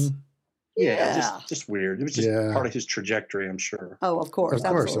coincidence? Yeah, just weird. It was just part of his trajectory, I'm sure. Oh, of course. Of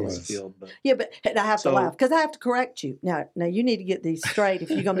course it was. Yeah, but I have to laugh because I have to correct you. Now you need to get these straight if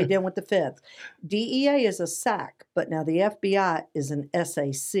you're going to be dealing with the feds. DEA is a SAC, but now the FBI is an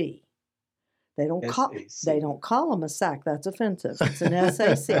SAC. They don't call them a SAC. That's offensive. It's an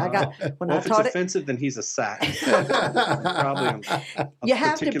SAC. If it's offensive, then he's a SAC. Probably you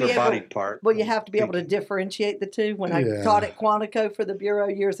have to be body part. Well, you have to be able to differentiate the two. When I taught at Quantico for the Bureau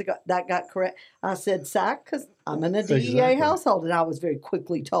years ago, that got correct. I said SAC because I'm in a DEA household, and I was very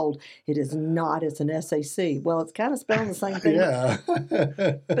quickly told it is not. It's an SAC. Well, it's kind of spelling the same thing.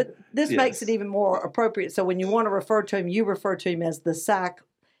 But this makes it even more appropriate. So when you want to refer to him, you refer to him as the SAC.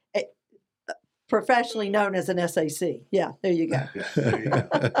 Professionally known as an SAC. Yeah, there you go. There you go.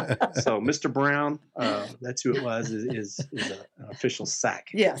 So Mr. Brown, that's who it was, is an official SAC.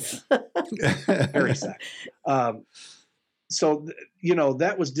 Yes. Very SAC. So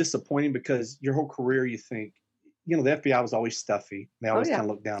that was disappointing because your whole career you think, the FBI was always stuffy. They always kind of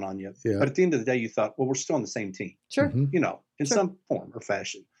look down on you. Yeah. But at the end of the day, you thought, well, we're still on the same team. Sure. In some form or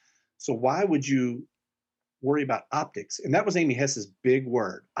fashion. So why would you worry about optics? And that was Amy Hess's big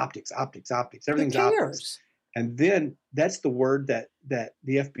word: optics, optics, optics. Everything's optics. And then that's the word that the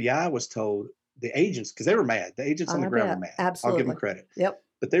FBI was told, the agents, because they were mad. The agents on the ground were mad. Absolutely. I'll give them credit. Yep.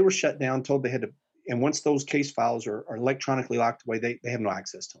 But they were shut down, told they had to. And once those case files are electronically locked away, they have no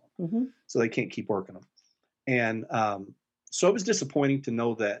access to them. So they can't keep working them. And so it was disappointing to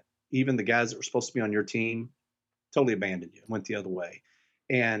know that even the guys that were supposed to be on your team totally abandoned you, went the other way.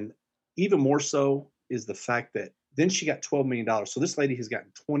 And even more so is the fact that then she got $12 million. So this lady has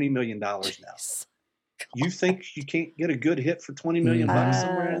gotten $20 million now. You think you can't get a good hit for $20 million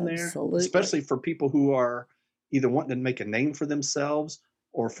somewhere in there? Absolutely. Especially for people who are either wanting to make a name for themselves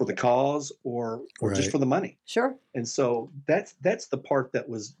or for the cause or just for the money. Sure. And so that's the part that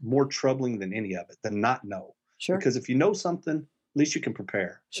was more troubling than any of it, the not know. Sure. Because if you know something, at least you can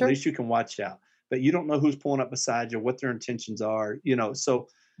prepare. Sure. At least you can watch out. But you don't know who's pulling up beside you, what their intentions are, So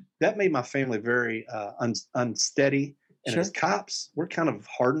that made my family very unsteady. And Sure. as cops, we're kind of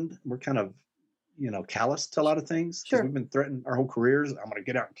hardened. We're kind of, callous to a lot of things because Sure. we've been threatened our whole careers. I'm going to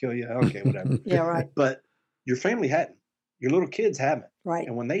get out and kill you. Okay, whatever. Yeah, right. But your family hadn't. Your little kids haven't. Right.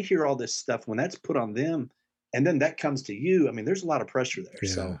 And when they hear all this stuff, when that's put on them, and then that comes to you, I mean, there's a lot of pressure there. Yeah.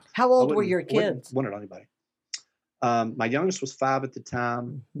 So How I old were wouldn't- your I wouldn't kids? want it on anybody. My youngest was 5 at the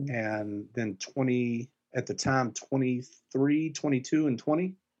time, Mhm. and then 20 at the time, 23, 22, and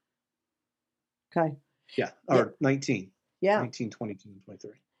 20. Okay. Yeah, Yeah. or 19, Yeah. 19, 22, and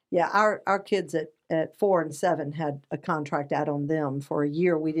 23. Yeah. Our kids at 4 and 7 had a contract out on them for a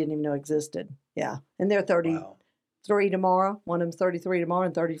year we didn't even know existed. Yeah. And they're 33 Wow. tomorrow. One of them's 33 tomorrow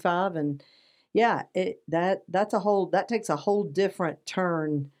and 35. And yeah, that takes a whole different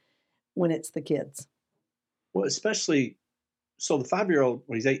turn when it's the kids. Well, especially, so the 5-year-old,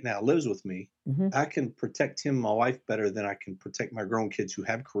 when he's 8 now, lives with me. Hmm. I can protect him and my wife better than I can protect my grown kids who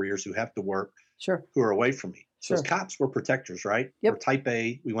have careers, who have to work, Sure. who are away from me. So as Sure. cops, we're protectors, right? Yep. We're type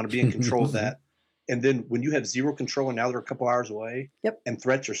A. We want to be in control of that. And then when you have zero control and now they're a couple hours away, Yep. and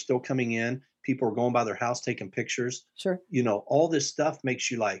threats are still coming in, people are going by their house taking pictures, Sure. all this stuff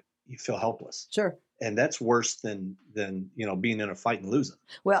makes you you feel helpless. Sure. And that's worse than being in a fight and losing.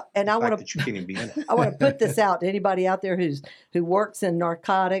 Well, and The I fact want that you can't even be in it. I want to put this out to anybody out there who works in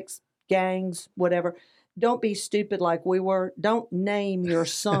narcotics, gangs, whatever. Don't be stupid like we were. Don't name your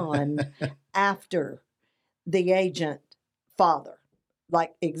son after the agent father,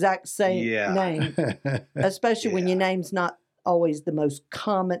 like exact same Yeah. name, especially when your Yeah. name's not always the most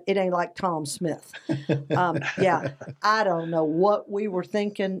common. It ain't like Tom Smith. Yeah, I don't know what we were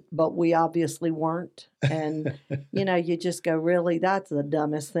thinking, but we obviously weren't. And, you just go, really, that's the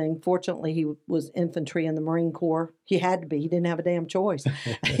dumbest thing. Fortunately, he was infantry in the Marine Corps. He had to be. He didn't have a damn choice.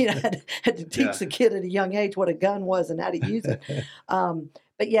 Had to teach Yeah. the kid at a young age what a gun was and how to use it.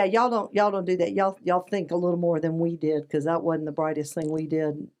 But yeah, y'all don't do that. Y'all think a little more than we did because that wasn't the brightest thing we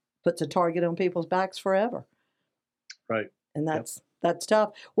did. Puts a target on people's backs forever. Right. And that's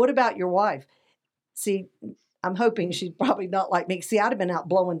tough. What about your wife? See, I'm hoping she's probably not like me. See, I'd have been out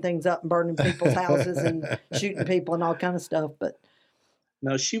blowing things up and burning people's houses and shooting people and all kind of stuff. But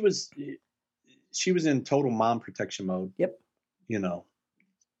No, she was in total mom protection mode. Yep.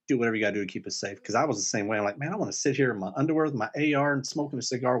 Do whatever you got to do to keep us safe. Because I was the same way. I'm like, man, I want to sit here in my underwear with my AR and smoking a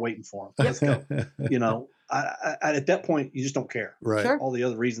cigar, waiting for him. Let's go. I at that point, you just don't care. Right. Sure. All the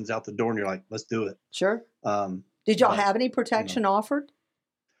other reasons out the door, and you're like, let's do it. sure. Did Did y'all have any protection offered?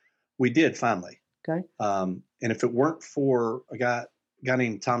 We did finally. Okay. And if it weren't for a guy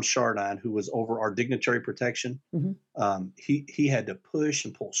named Tom Chardine, who was over our dignitary protection, Mhm. he had to push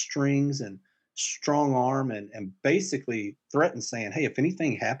and pull strings and strong arm and basically threaten, saying, hey, if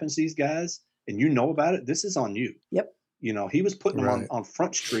anything happens to these guys and you know about it, this is on you. Yep. He was putting them Right. on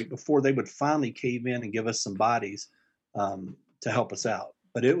Front Street before they would finally cave in and give us some bodies to help us out.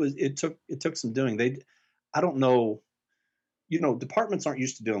 But it took some doing. I don't know. Departments aren't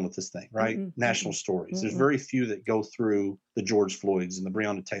used to dealing with this thing, right? Mm-mm, National stories. There's mm-mm. very few that go through the George Floyds and the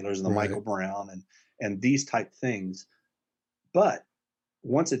Breonna Taylors and the Right. Michael Brown and these type things. But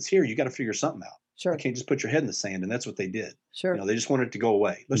once it's here, you got to figure something out. Sure. You can't just put your head in the sand, and that's what they did. Sure. They just wanted it to go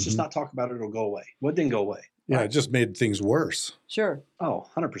away. Let's just Mhm. not talk about it; it'll go away. Well, it didn't go away. Yeah, it just made things worse. Sure. Oh,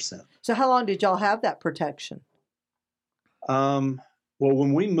 100%. So how long did y'all have that protection? Well,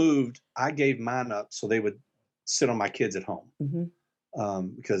 when we moved, I gave mine up so they would sit on my kids at home. Hmm.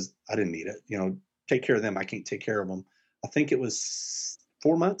 Because I didn't need it. Take care of them. I can't take care of them. I think it was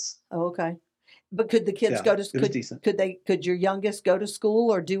 4 months. Oh, okay. But could the kids Yeah, go to it was decent. could your youngest go to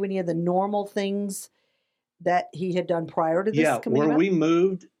school or do any of the normal things that he had done prior to this Yeah, coming where about? we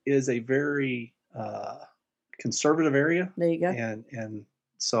moved is a very conservative area, There you go. and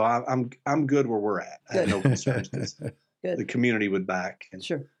so I'm good where we're at. I have no concerns because the Good. community would back. And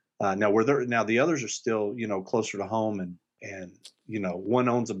Sure. now the others are still closer to home, and one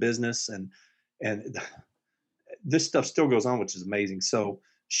owns a business, and this stuff still goes on, which is amazing. So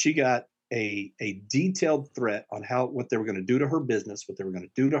she got a detailed threat on what they were going to do to her business, what they were going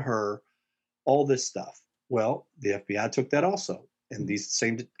to do to her, all this stuff. Well, the FBI took that also, and these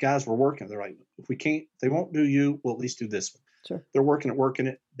same guys were working. They're like, if they won't do you, we'll at least do this one. Sure. They're working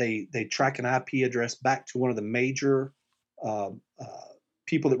it. They track an IP address back to one of the major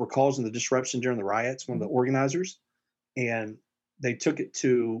people that were causing the disruption during the riots, one of the organizers, and they took it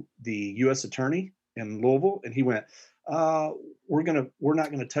to the U.S. attorney in Louisville, and he went, we're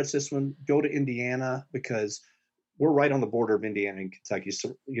not gonna touch this one. Go to Indiana because we're right on the border of Indiana and Kentucky,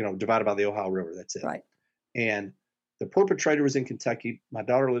 so divided by the Ohio River. That's it. Right. And the perpetrator was in Kentucky. My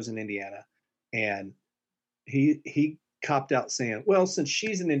daughter lives in Indiana, and he copped out saying, well, since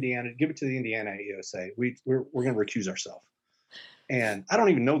she's in Indiana, give it to the Indiana AUSA. We're going to recuse ourselves. And I don't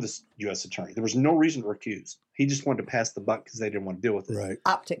even know this U.S. attorney. There was no reason to recuse. He just wanted to pass the buck because they didn't want to deal with it. Right.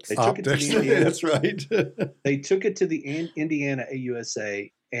 Optics. They took it to the Indiana, That's right. they took it to the Indiana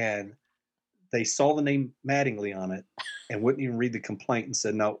AUSA, and they saw the name Mattingly on it and wouldn't even read the complaint and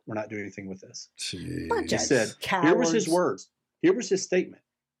said, no, we're not doing anything with this. Bunch He of said, cowards. here was his words. Here was his statement.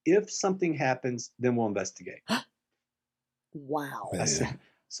 If something happens, then we'll investigate. Wow. Man. I said,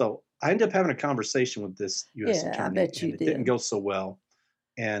 so I ended up having a conversation with this U.S. Yeah, I attorney, bet you and it did. didn't go so well.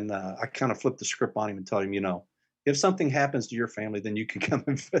 And I kind of flipped the script on him and told him, if something happens to your family, then you can come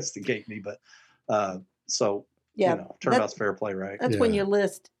investigate me. But Yeah, turnabout's out fair play, right? that's when you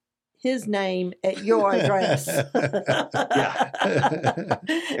list his name at your address.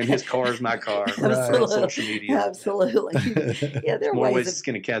 And his car is my car. Absolutely. On social media. Absolutely. Yeah, there are More ways ways to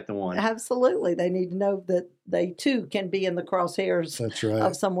skin a cat than one. Absolutely. They need to know that they too can be in the crosshairs That's right.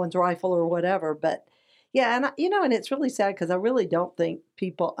 of someone's rifle or whatever. But yeah, and and it's really sad because I really don't think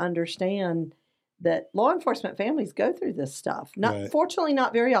people understand that law enforcement families go through this stuff. Fortunately,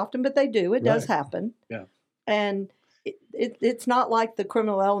 not very often, but they do. It does happen. Yeah. And it's not like the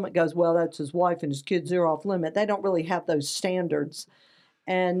criminal element goes, well, that's his wife and his kids, they're off limit. They don't really have those standards.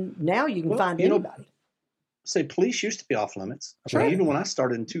 And now you can find anybody. Say police used to be off limits. Sure. Even when I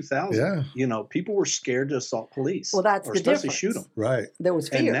started in 2000, people were scared to assault police. Well, that's or the especially difference. shoot them. Right. There was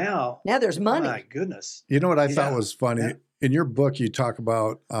fear. And now there's money. My goodness. You know what I thought was funny? Yeah. In your book, you talk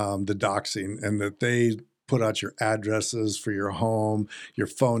about the doxing and that they put out your addresses for your home, your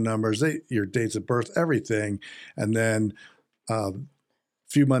phone numbers, your dates of birth, everything. And then a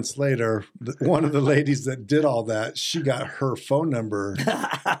few months later, one of the ladies that did all that, she got her phone number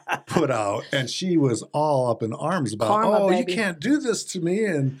put out, and she was all up in arms about, Karma, you baby. can't do this to me.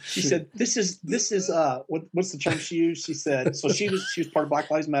 And She said, "This is what's the term she used?" She said, "So she was part of Black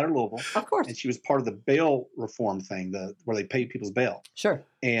Lives Matter Louisville, Of course. and she was part of the bail reform thing, where they paid people's bail. Sure.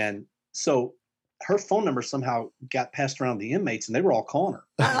 And so her phone number somehow got passed around the inmates, and they were all calling her,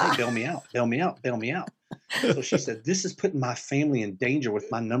 "Hey, bail me out, bail me out, bail me out." So she said, "This is putting my family in danger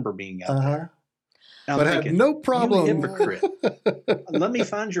with my number being out there." Now but I'm had thinking, no problem. You hypocrite. Let me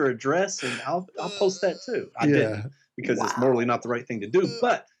find your address, and I'll post that too. I didn't, because it's morally not the right thing to do.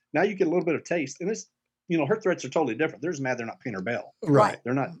 But now you get a little bit of taste, and it's her threats are totally different. They're just mad they're not paying her bail. Right.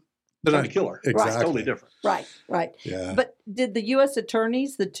 They're not They're trying not- to kill her. Exactly. It's totally different. Right. Yeah. But did the U.S.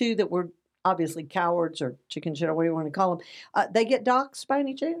 attorneys, the two that were obviously cowards or chicken shit or whatever you want to call them, they get doxxed by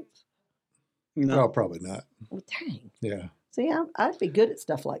any chance? No, probably not. Well, dang. Yeah. See, I'd be good at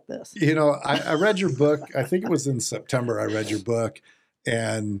stuff like this. I read your book. I think it was in September I read your book.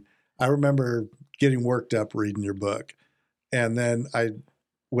 And I remember getting worked up reading your book. And then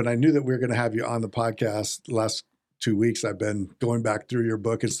when I knew that we were going to have you on the podcast the last 2 weeks, I've been going back through your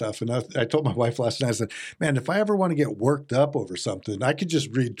book and stuff. And I told my wife last night, I said, man, if I ever want to get worked up over something, I could just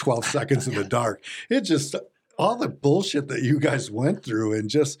read 12 Seconds in the Dark. It just, all the bullshit that you guys went through and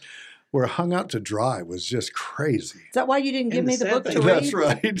just were hung out to dry was just crazy. Is that why you didn't give And me the the sad book to thing-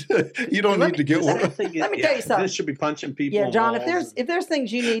 read? That's right. You don't need to get let me- worked. Let Let me tell you something. This should be punching people. Yeah, on John, walls. if there's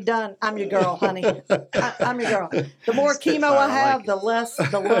things you need done, I'm your girl, honey. I'm your girl. The more Spitfire, chemo I I have, like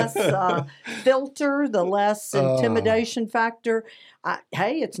the less filter, the less intimidation factor.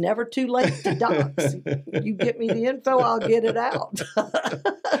 Hey, it's never too late to dox. You get me the info, I'll get it out.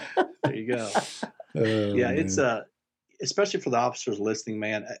 There you go. Oh, Yeah, it's man. especially for the officers listening,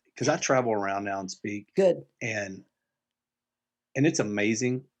 man, because I travel around now and speak, Good. and it's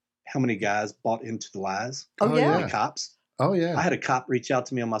amazing how many guys bought into the lies. Oh, yeah. The cops. Oh, yeah. I had a cop reach out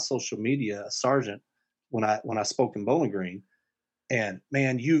to me on my social media, a sergeant, when I spoke in Bowling Green, and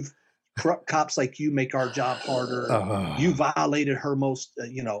man, corrupt cops like you make our job harder. You violated her most,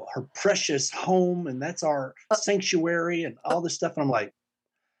 her precious home, and that's our sanctuary, and all this stuff. And I'm like,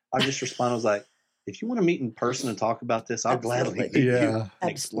 I just responded, I was like, if you want to meet in person and talk about this, I'll gladly meet you Yeah. and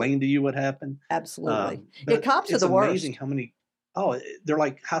explain to you what happened. Absolutely. But Cops are it's the worst. amazing how many. Oh, they're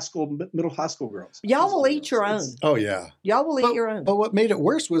like middle high school girls. Y'all will eat your own. Oh, yeah. Y'all will eat your own. But what made it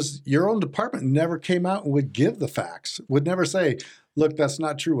worse was your own department never came out and would give the facts, would never say, look, that's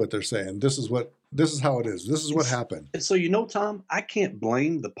not true what they're saying. This is how it is. This is what happened. And so, Tom, I can't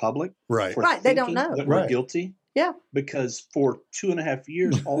blame the public. Right. For Right, they don't thinking know. that we're Right. guilty. Yeah. Because for 2.5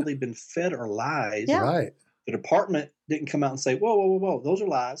 years, all they've been fed are lies. Yeah. Right. The department didn't come out and say, whoa, those are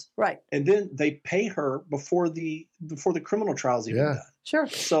lies. Right. And then they pay her before the criminal trial's even Yeah. done. Sure.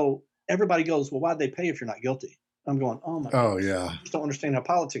 So everybody goes, well, why'd they pay if you're not guilty? I'm going, oh my Oh, goodness, yeah. I just don't understand how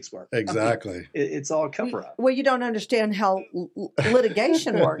politics work. Exactly. It's all a cover up. Well, you don't understand how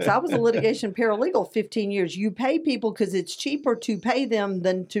litigation works. I was a litigation paralegal 15 years. You pay people because it's cheaper to pay them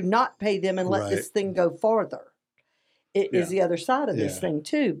than to not pay them and let this thing go farther. It is the other side of this thing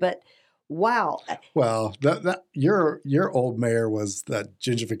too. But wow. Well, that your old mayor was that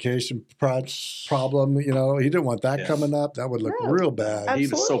gentrification problem. You know, he didn't want that coming up. That would look real bad. He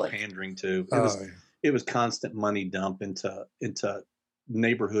was so Absolutely. pandering too. Oh, It was constant money dump into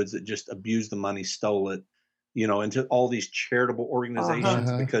neighborhoods that just abused the money, stole it, you know, into all these charitable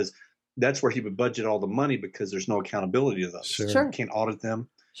organizations because that's where he would budget all the money because there's no accountability to those. Sure. You can't audit them,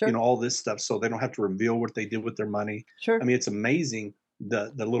 Sure. you know, all this stuff. So they don't have to reveal what they did with their money. Sure. I mean, it's amazing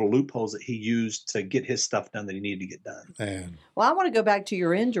the little loopholes that he used to get his stuff done that he needed to get done. Man. Well, I want to go back to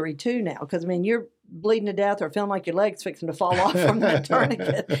your injury too now, because I mean, you're bleeding to death or feeling like your leg's fixing to fall off from that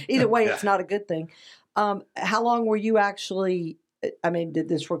tourniquet. Either way, it's not a good thing. How long were you actually, I mean, did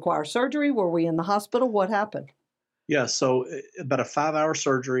this require surgery? Were we in the hospital? What happened? Yeah, so about a 5-hour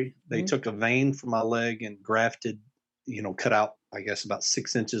surgery. They took a vein from my leg and grafted, you know, cut out, I guess, about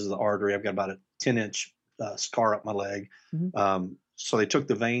 6 inches of the artery. I've got about a 10-inch scar up my leg. So they took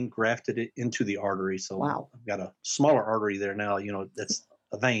the vein, grafted it into the artery. So I've got a smaller artery there now. You know, that's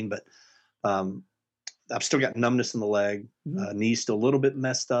a vein, but I've still got numbness in the leg. Knee's still a little bit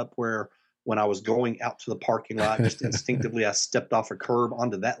messed up where when I was going out to the parking lot, just instinctively, I stepped off a curb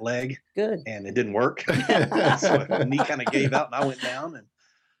onto that leg. Good. And it didn't work. So the knee kind of gave out and I went down.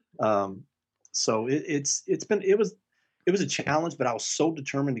 And so it was a challenge, but I was so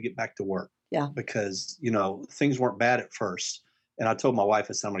determined to get back to work. Yeah. Because, you know, things weren't bad at first. And I told my wife,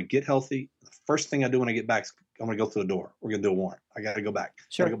 I said, I'm going to get healthy. The first thing I do when I get back is I'm going to go through the door. We're going to do a warrant. I got to go back.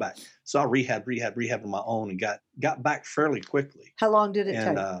 Sure. Got to go back. So I rehab on my own and got back fairly quickly. How long did it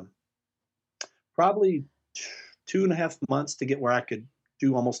take? Probably 2.5 months to get where I could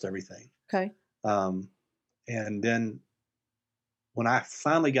do almost everything. Okay. And then when I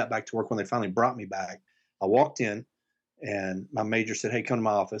finally got back to work, when they finally brought me back, I walked in and my major said, hey, come to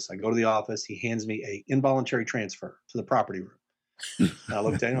my office. I go to the office. He hands me a involuntary transfer to the property room. And I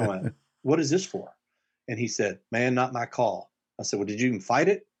looked at him and I went, what is this for? And he said, man, not my call. I said, well, did you even fight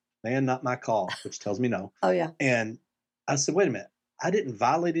it? Man, not my call, which tells me no. Oh, yeah. And I said, wait a minute. I didn't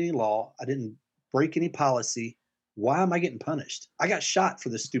violate any law. I didn't break any policy. Why am I getting punished? I got shot for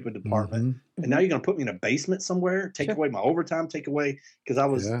this stupid department. And now you're going to put me in a basement somewhere, take away my overtime, take away, because I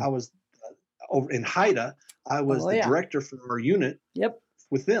was over in Haida. I was the director for our unit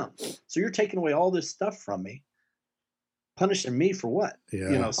with them. So you're taking away all this stuff from me, punishing me for what? Yeah.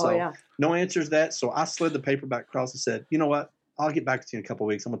 You know, so no answers to that. So I slid the paper back across and said, you know what? I'll get back to you in a couple of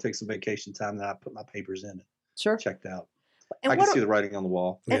weeks. I'm going to take some vacation time. Then I put my papers in and checked out. And I can see the writing on the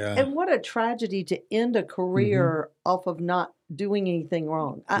wall. And what a tragedy to end a career off of not doing anything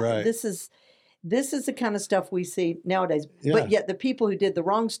wrong. This is the kind of stuff we see nowadays. Yeah. But yet the people who did the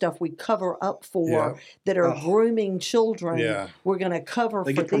wrong stuff we cover up for that are grooming children, we're going to cover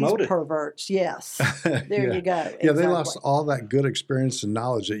for these perverts. Yes. There you go. Yeah, exactly. They lost all that good experience and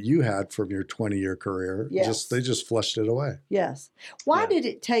knowledge that you had from your 20-year career. Yes. They just flushed it away. Yes. Why did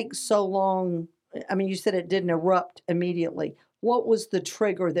it take so long? I mean, you said it didn't erupt immediately. What was the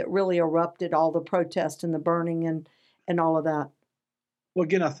trigger that really erupted all the protest and the burning and all of that? Well,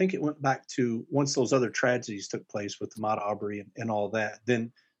 again, I think it went back to once those other tragedies took place with Ahmaud Arbery and all that,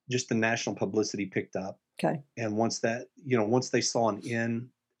 then just the national publicity picked up. Okay. And once that, you know, once they saw an end,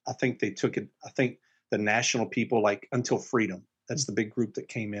 I think they took it. I think the national people, like Until Freedom, that's the big group that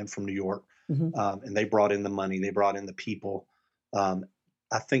came in from New York, and they brought in the money, they brought in the people.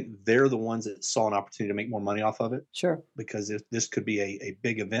 I think they're the ones that saw an opportunity to make more money off of it. Sure. Because this could be a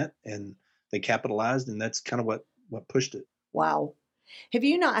big event, and they capitalized, and that's kind of what pushed it. Wow. Have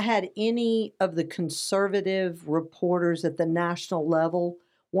you not had any of the conservative reporters at the national level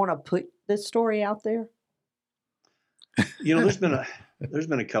want to put this story out there? You know, there's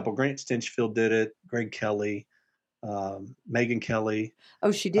been a couple. Grant Stinchfield did it. Greg Kelly, Megyn Kelly.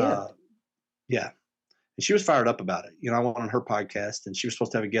 Oh, she did. Yeah. And she was fired up about it. You know, I went on her podcast and she was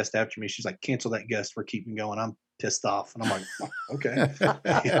supposed to have a guest after me. She's like, cancel that guest. We're keeping going. I'm pissed off. And I'm like, oh, okay.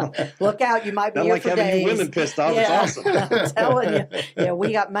 You know? Look out. You might be I here like for having days. you women pissed off. It's awesome. I'm telling you. Yeah,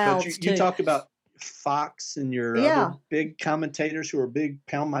 we got mouths too. You talk about Fox and your other big commentators who are big,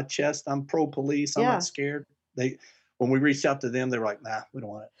 pound my chest. I'm pro police. I'm not scared. When we reached out to them, they were like, nah, we don't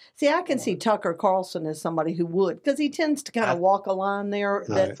want it. See, I can see Tucker Carlson as somebody who would, because he tends to kind of walk a line there.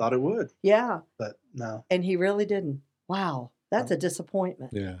 I thought it would. Yeah. But no. And he really didn't. Wow. That's a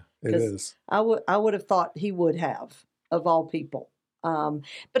disappointment. Yeah, it is. I would have thought he would have, of all people. And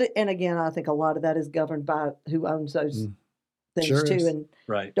again, I think a lot of that is governed by who owns those things Sure too, is. and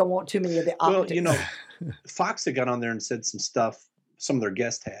Right. don't want too many of the Well, optics. Fox had got on there and said some stuff some of their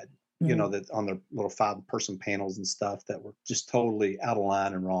guests had, that on their little 5-person panels and stuff that were just totally out of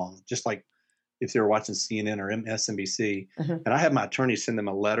line and wrong. Just like if they were watching CNN or MSNBC. And I had my attorney send them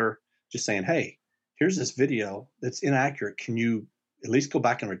a letter just saying, hey, here's this video that's inaccurate. Can you at least go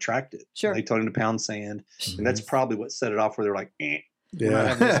back and retract it? Sure. And they told him to pound sand. And that's probably what set it off where they're like, we're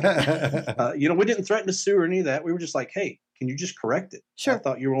not Yeah. having this. We didn't threaten to sue or any of that. We were just like, hey, can you just correct it? Sure. I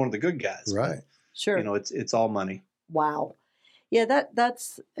thought you were one of the good guys. Right. Sure. It's all money. Wow. Yeah,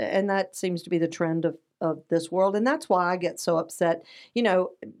 that seems to be the trend of this world. And that's why I get so upset.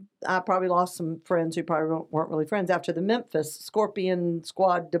 I probably lost some friends who probably weren't really friends after the Memphis Scorpion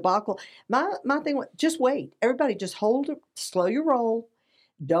Squad debacle. My thing was, just wait. Everybody just slow your roll.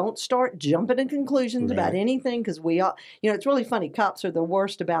 Don't start jumping to conclusions about Right. anything, because we all, it's really funny. Cops are the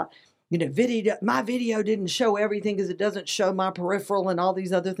worst about, my video didn't show everything because it doesn't show my peripheral and all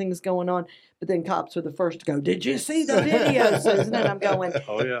these other things going on. But then cops are the first to go, did you see the video, Susan? And I'm going,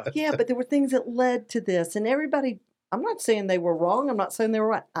 Oh, yeah. yeah, but there were things that led to this. And everybody, I'm not saying they were wrong. I'm not saying they were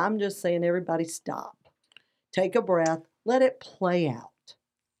right. I'm just saying everybody stop. Take a breath. Let it play out.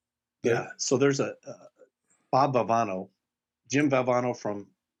 Yeah. So there's a Bob Valvano, Jim Valvano from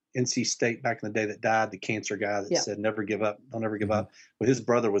NC State back in the day that died, the cancer guy that said, never give up, don't ever give up. Well, his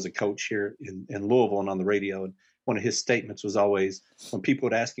brother was a coach here in Louisville and on the radio. And one of his statements was always, when people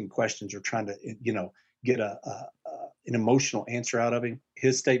would ask him questions or trying to, get an emotional answer out of him,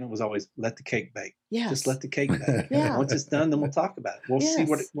 his statement was always, let the cake bake. Yes. Just let the cake bake. Yeah. Once it's done, then we'll talk about it. We'll see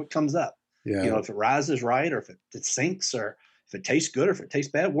what comes up. Yeah. If it rises right, or if it sinks, or if it tastes good, or if it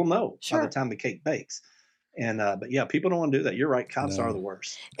tastes bad, we'll know by the time the cake bakes. And but yeah, people don't want to do that. You're right. Cops are the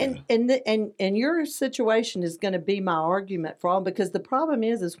worst. And your situation is going to be my argument for all, because the problem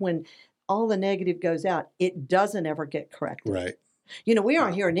is when all the negative goes out, it doesn't ever get corrected. Right. We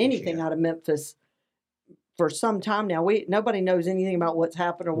aren't hearing anything out of Memphis for some time now. Nobody knows anything about what's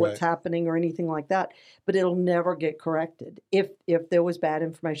happened or what's happening or anything like that, but it'll never get corrected if there was bad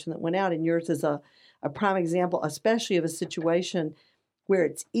information that went out. And yours is a prime example, especially of a situation where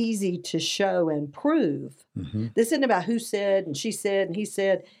it's easy to show and prove. This isn't about who said and she said and he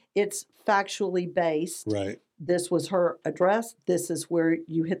said. It's factually based. Right. This was her address. This is where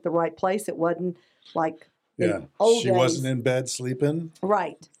you hit the right place. It wasn't like she wasn't in bed sleeping.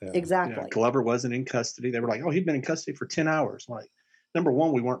 Right. Yeah. Exactly. Yeah, Glover wasn't in custody. They were like, oh, he'd been in custody for 10 hours. I'm like, number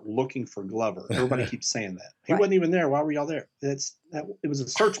one, we weren't looking for Glover. Everybody keeps saying that. He wasn't even there. Why were y'all there? It was a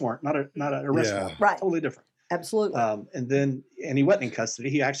search warrant, not an arrest warrant. Right. Totally different. Absolutely. And he wasn't in custody.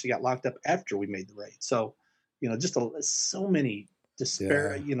 He actually got locked up after we made the raid. So, just so many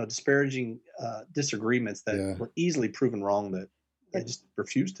disparaging disagreements that were easily proven wrong that they just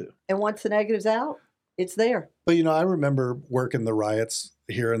refused to. And once the negative's out, it's there. But I remember working the riots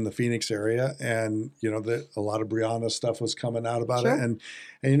here in the Phoenix area, and a lot of Breonna stuff was coming out about it, and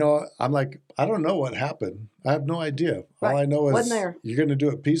I'm like, I don't know what happened. I have no idea. All I know is you're going to do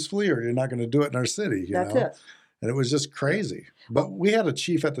it peacefully, or you're not going to do it in our city. That's it. And it was just crazy. But we had a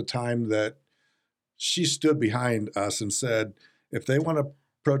chief at the time that she stood behind us and said, if they want to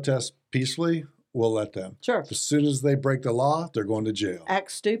protest peacefully, we'll let them. Sure. As soon as they break the law, they're going to jail. Act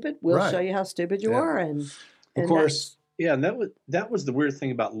stupid. We'll show you how stupid you are. And of course. Yeah, and that was the weird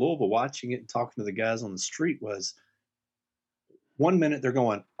thing about Louisville. Watching it and talking to the guys on the street was, 1 minute they're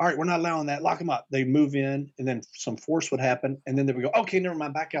going, all right, we're not allowing that. Lock them up. They move in, and then some force would happen, and then they would go, okay, never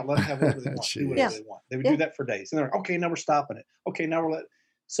mind, back out. Let them have whatever they want. Do whatever they want. They would do that for days, and they're like, okay, now we're stopping it. Okay, now we're letting.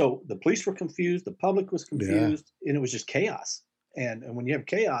 So the police were confused, the public was confused, and it was just chaos. And when you have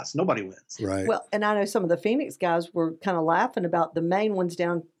chaos, nobody wins. Right. Well, and I know some of the Phoenix guys were kind of laughing about the main ones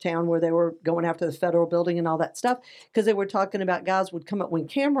downtown where they were going after the federal building and all that stuff, because they were talking about guys would come up when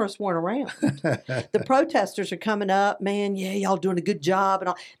cameras weren't around. The protesters are coming up, man, yeah, y'all doing a good job. And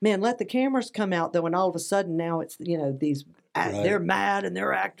all, man, let the cameras come out, though. And all of a sudden now it's, these, they're mad and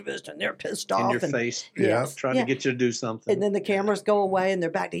they're activists and they're pissed off. In your face. Trying to get you to do something. And then the cameras go away and they're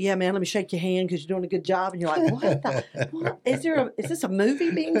back to, yeah, man, let me shake your hand because you're doing a good job. And you're like, what? Is this a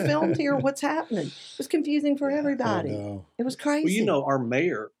movie being filmed here? What's happening? It was confusing for everybody. It was crazy. Well, our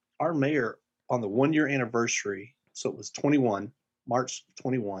mayor on the 1-year anniversary, so it was March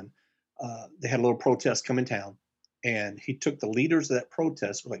 21, they had a little protest come in town, and he took the leaders of that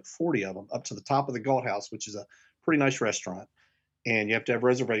protest, like 40 of them, up to the top of the Gold House, which is a pretty nice restaurant, and you have to have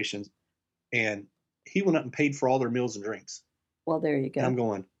reservations, and he went up and paid for all their meals and drinks. Well, there you go. And I'm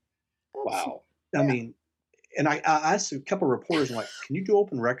going, wow. I mean, And I asked a couple of reporters, I'm like, can you do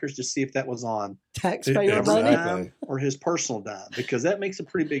open records to see if that was on Taxpayer government money. dime or his personal dime? Because that makes a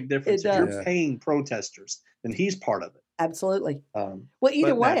pretty big difference. It If you're does. paying protesters, then he's part of it. Absolutely. Well,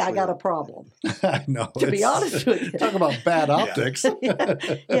 either but way, I naturally, got a problem. I know. To be honest with you. Talk about bad optics.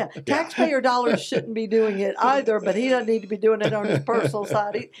 Yeah, taxpayer dollars shouldn't be doing it either, but he doesn't need to be doing it on his personal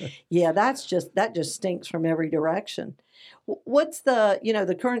side. Yeah, that just stinks from every direction. What's the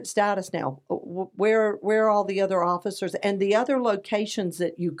the current status now? Where are all the other officers and the other locations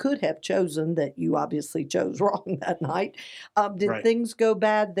that you could have chosen that you obviously chose wrong that night? Did Right. things go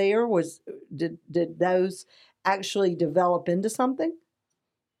bad there? Did those actually develop into something?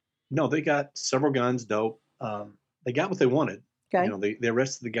 No, they got several guns, dope. They got what they wanted. Okay. They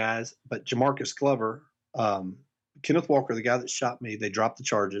arrested the guys, but Jamarcus Glover, Kenneth Walker, the guy that shot me, they dropped the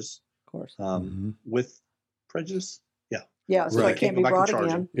charges Of course. with prejudice. Yeah, so Right. it can't Go be back and brought charge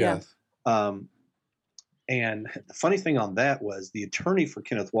again. him. Yeah. And the funny thing on that was the attorney for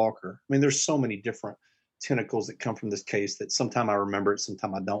Kenneth Walker. I mean, there's so many different tentacles that come from this case that sometime I remember it,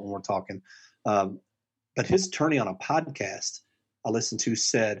 sometime I don't when we're talking. But his attorney on a podcast I listened to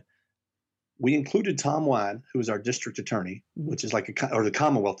said, we included Tom Wine, who is our district attorney, which is like or the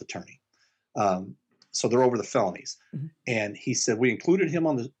Commonwealth attorney. So they're over the felonies. And he said, we included him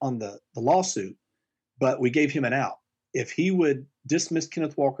on the lawsuit, but we gave him an out. If he would dismiss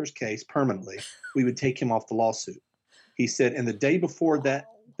Kenneth Walker's case permanently, we would take him off the lawsuit. He said, and the day before that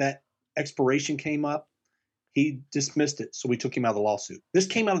expiration came up, he dismissed it, so we took him out of the lawsuit. This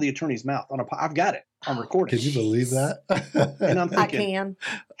came out of the attorney's mouth. I've got it on recording. Can you believe that? And I'm I thinking, can.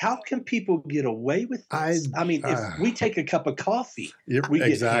 how can people get away with this? I mean, if we take a cup of coffee, we get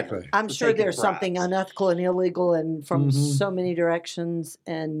exactly. hammered I'm for sure taking there's something bribes. unethical and illegal and from so many directions.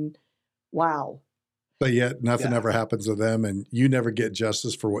 And wow. But yet nothing Yeah. ever happens to them, and you never get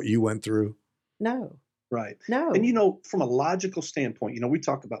justice for what you went through. No. Right. No. And, from a logical standpoint, we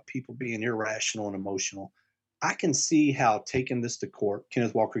talk about people being irrational and emotional. I can see how taking this to court,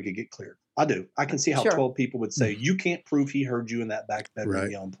 Kenneth Walker could get cleared. I do. I can see how Sure. 12 people would say, you can't prove he heard you in that back bedroom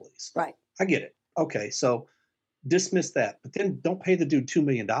Right. yelling police. Right. I get it. Okay, so dismiss that. But then don't pay the dude $2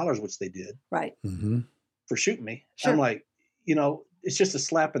 million, which they did, Right. for shooting me. Sure. I'm like, it's just a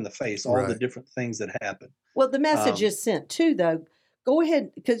slap in the face, all the Right. different things that happen. Well, the message is sent too, though. Go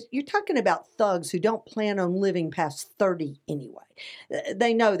ahead, because you're talking about thugs who don't plan on living past 30 anyway.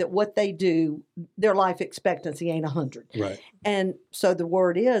 They know that what they do, their life expectancy ain't 100. Right. And so the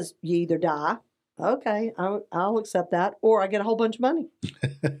word is you either die, okay, I'll accept that, or I get a whole bunch of money.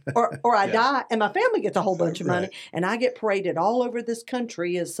 or I die and my family gets a whole bunch of money Right. and I get paraded all over this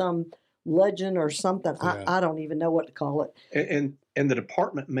country as some legend or something. Yeah. I don't even know what to call it. And the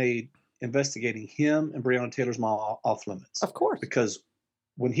department made investigating him and Breonna Taylor's mom off limits. Of course. Because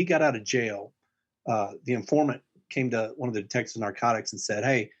when he got out of jail, the informant came to one of the detectives of narcotics and said,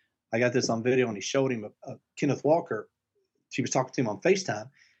 hey, I got this on video. And he showed him Kenneth Walker. He was talking to him on FaceTime.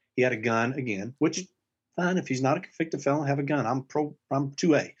 He had a gun again, which fine. If he's not a convicted felon, have a gun. I'm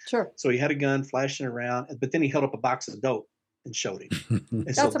 2A. Sure. So he had a gun flashing around, but then he held up a box of dope and showed him.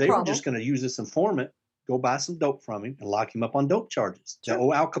 And so That's a they were problem. just going to use this informant, go buy some dope from him and lock him up on dope charges. Sure. The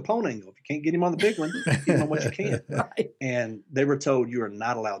old Al Capone angle. If you can't get him on the big one, get him on what you can. Right. And they were told you are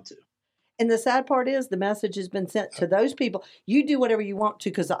not allowed to. And the sad part is the message has been sent to those people. You do whatever you want to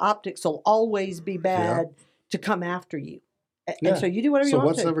because the optics will always be bad to come after you. Yeah. And so you do whatever you So want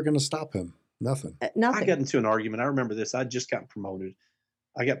what's to. ever going to stop him? Nothing. Nothing. I got into an argument. I remember this. I just got promoted.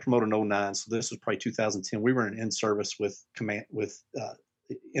 I got promoted in 2009. So this was probably 2010. We were in service with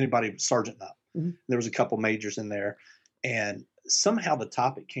anybody sergeant up. There was a couple majors in there. And somehow the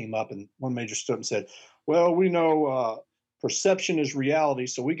topic came up and one major stood up and said, well, we know perception is reality,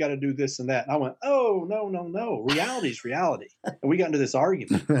 so we got to do this and that. And I went, oh, no. Reality is reality. And we got into this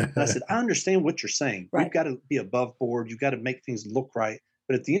argument. And I said, I understand what you're saying. Right. We've got to be above board. You've got to make things look right.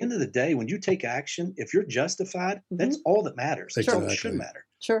 But at the end of the day, when you take action, if you're justified, that's all that matters. That's all that should matter.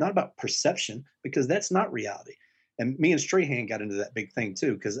 Sure. Not about perception, because that's not reality. And me and Strahan got into that big thing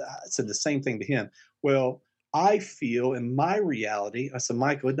too, because I said the same thing to him. Well, I feel in my reality, I said,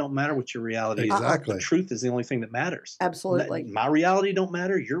 Michael, it don't matter what your reality is. Exactly. The truth is the only thing that matters. Absolutely. My reality don't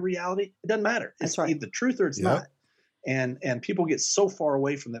matter. Your reality, it doesn't matter. It's That's right. either the truth or it's not. And people get so far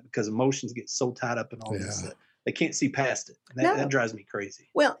away from that because emotions get so tied up in all this that they can't see past it. And that drives me crazy.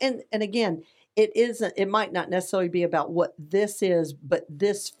 Well, and again, it might not necessarily be about what this is, but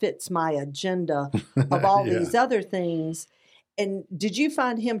this fits my agenda of all these other things. And did you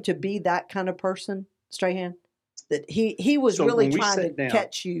find him to be that kind of person, Strahan? That he was So really when we trying to sat down-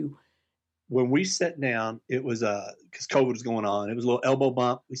 catch you when we sat down, it was because COVID was going on. It was a little elbow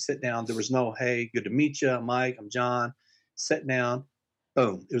bump. We sit down. There was no, hey, good to meet you. I'm Mike. I'm John. Sat down.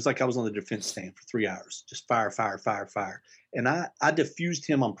 Boom. It was like I was on the defense stand for 3 hours. Just fire, fire, fire, fire. And I diffused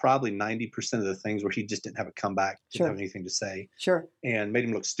him on probably 90% of the things where he just didn't have a comeback, didn't have anything to say. Sure. And made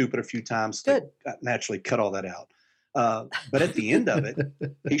him look stupid a few times. Good. Naturally cut all that out. But at the end of it,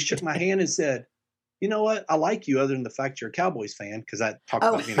 he shook my hand and said, you know what? I like you other than the fact you're a Cowboys fan, because I talked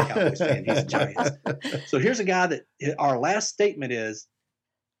about being a Cowboys fan. He's a Giants. So here's a guy that our last statement is,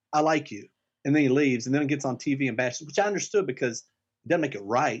 I like you. And then he leaves and then gets on TV and bashes, which I understood because it doesn't make it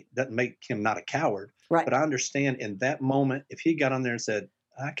right. Doesn't make him not a coward. Right. But I understand in that moment, if he got on there and said,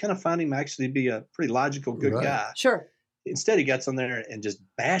 I kind of find him actually be a pretty logical, good guy. Sure. Instead, he gets on there and just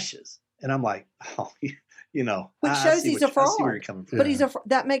bashes. And I'm like, oh, you know, which shows he's a fraud. I see where you're coming from. But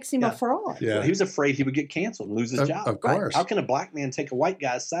that makes him a fraud. Yeah. Well, he was afraid he would get canceled and lose his job. Of course. How can a black man take a white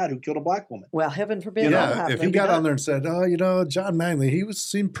guy's side who killed a black woman? Well, heaven forbid. Yeah, if he got on there and said, "Oh, you know, John Manley,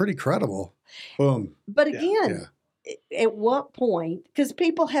 seemed pretty credible," boom. But again, at what point? Because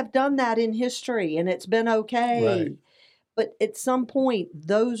people have done that in history, and it's been okay. Right. But at some point,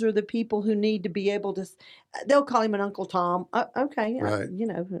 those are the people who need to be able to. They'll call him an Uncle Tom. Okay, right. You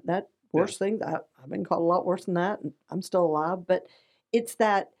know that. Worst thing, I've been called a lot worse than that, and I'm still alive. But it's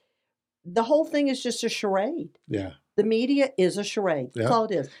that the whole thing is just a charade. Yeah. The media is a charade. That's all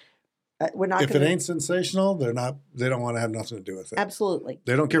it is. We're not. If it ain't sensational, they're not. They don't want to have nothing to do with it. Absolutely.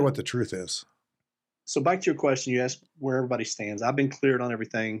 They don't care what the truth is. So back to your question, you asked where everybody stands. I've been cleared on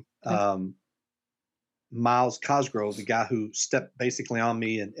everything. Miles Cosgrove, the guy who stepped basically on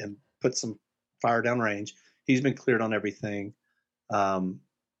me and put some fire down range, he's been cleared on everything.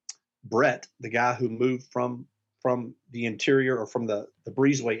 Brett, the guy who moved from the interior or from the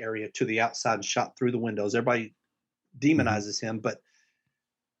breezeway area to the outside and shot through the windows. Everybody demonizes him, but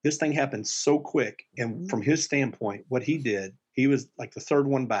this thing happened so quick. And from his standpoint, what he did, he was like the third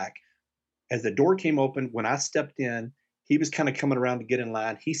one back. As the door came open, when I stepped in, he was kind of coming around to get in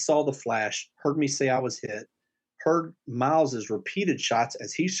line. He saw the flash, heard me say I was hit, heard Miles's repeated shots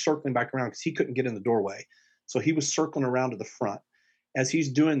as he's circling back around because he couldn't get in the doorway. So he was circling around to the front. As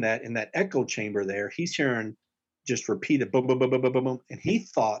he's doing that in that echo chamber there, he's hearing just repeated boom, boom, boom, boom, boom, boom, boom. And he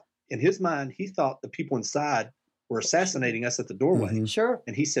thought, in his mind, the people inside were assassinating us at the doorway. Mm-hmm. Sure.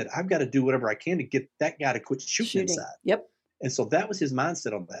 And he said, I've got to do whatever I can to get that guy to quit shooting inside. Yep. And so that was his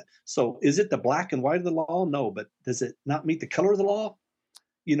mindset on that. So is it the black and white of the law? No, but does it not meet the color of the law?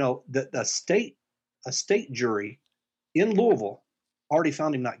 You know, a state jury in Louisville already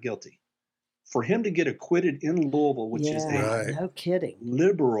found him not guilty. For him to get acquitted in Louisville, which is no kidding,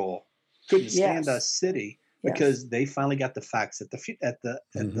 liberal, couldn't stand us city, because they finally got the facts at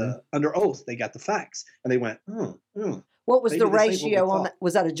the under oath. They got the facts, and they went, What was the ratio on that?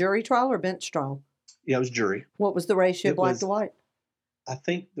 Was that a jury trial or bench trial? Yeah, it was jury. What was the ratio black to white? I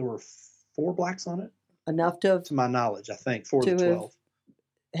think there were 4 blacks on it. Enough to my knowledge, I think 4 to 12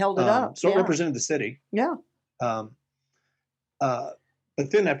 held it up. So it represented the city. Yeah. But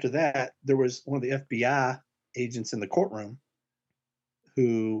then after that, there was one of the FBI agents in the courtroom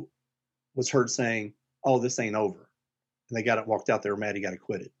who was heard saying, "Oh, this ain't over," and they walked out. They were mad he got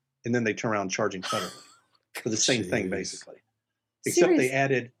acquitted, and then they turned around charging federally for the same thing, basically. Except they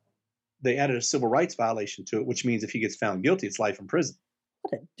added a civil rights violation to it, which means if he gets found guilty, it's life in prison.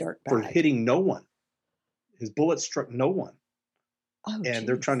 What a dirtbag. For hitting no one. His bullet struck no one. Oh, and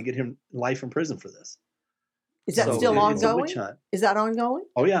they're trying to get him life in prison for this. Is that still ongoing? It's a witch hunt. Is that ongoing?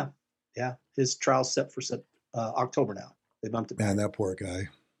 Oh, yeah. Yeah. His trial's set for October now. They bumped it back. Man, that poor guy.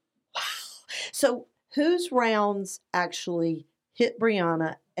 Wow. So whose rounds actually hit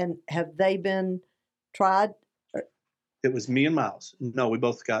Breonna, and have they been tried? It was me and Miles. No, we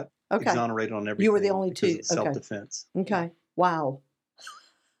both got exonerated on everything. You were the only two. Self-defense. Okay. Wow.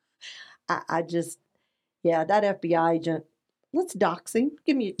 I just, that FBI agent, let's dox him.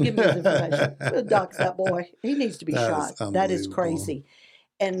 Give me his information. We'll dox that boy. He needs to be shot. That is crazy.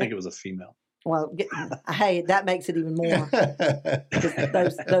 And I think it was a female. Well, hey, that makes it even more. They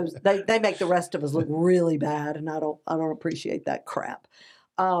make the rest of us look really bad, and I don't appreciate that crap.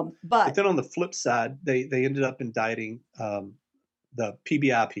 But then on the flip side, they ended up indicting the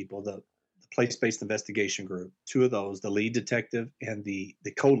PBI people, the place-based investigation group. 2 of those, the lead detective and the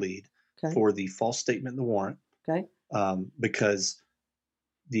co-lead, for the false statement in the warrant. Okay. Because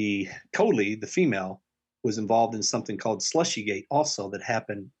the co-lead, the female, was involved in something called Slushygate also that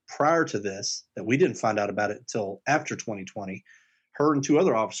happened prior to this, that we didn't find out about it until after 2020. Her and 2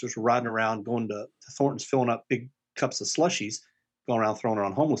 other officers were riding around going to Thornton's, filling up big cups of slushies, going around throwing it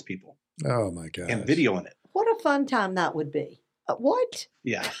on homeless people. Oh, my God. And videoing it. What a fun time that would be. What?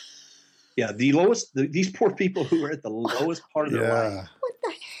 Yeah. Yeah, the lowest. These poor people who are at the lowest part of their life, What the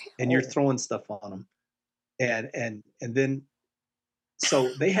hell? and you're throwing stuff on them, and then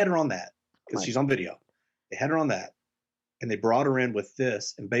so they had her on that because she's on video. They had her on that, and they brought her in with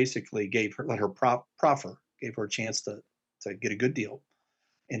this, and basically let her proffer, gave her a chance to get a good deal,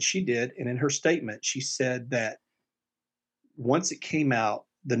 and she did. And in her statement, she said that once it came out,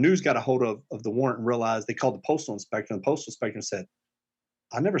 the news got a hold of the warrant and realized they called the postal inspector, and the postal inspector said,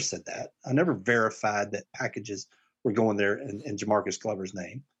 I never said that. I never verified that packages were going there in Jamarcus Glover's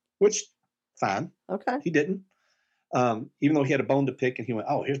name, which fine. Okay. He didn't. Even though he had a bone to pick and he went,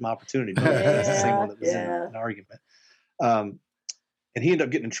 oh, here's my opportunity. That's the same one that was in an argument. And he ended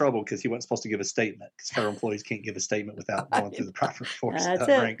up getting in trouble because he wasn't supposed to give a statement because federal employees can't give a statement without going through the proper force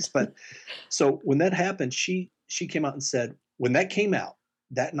ranks. But so when that happened, she came out and said, when that came out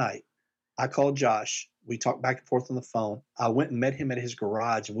that night, I called Josh. We talked back and forth on the phone. I went and met him at his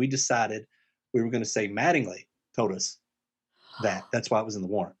garage, and we decided we were going to say Mattingly told us that. That's why it was in the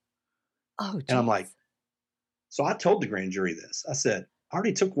warrant. Oh, geez. And I'm like, so I told the grand jury this. I said, I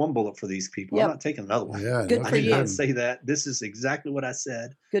already took one bullet for these people. Yep. I'm not taking another one. Yeah, Good no for I did you. not say that. This is exactly what I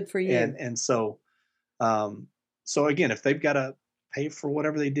said. Good for you. And so again, if they've got to pay for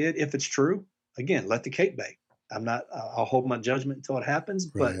whatever they did, if it's true, again, let the cake bake. I'll hold my judgment until it happens,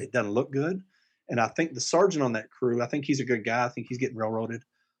 but Right. it doesn't look good. And I think the sergeant on that crew, I think he's a good guy. I think he's getting railroaded.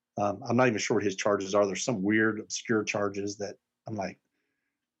 I'm not even sure what his charges are. There's some weird, obscure charges that I'm like,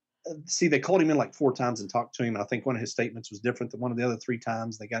 see, they called him in like 4 times and talked to him. And I think one of his statements was different than one of the other 3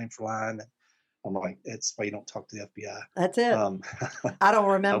 times. They got him for lying. And I'm like, that's why you don't talk to the FBI. That's it. I don't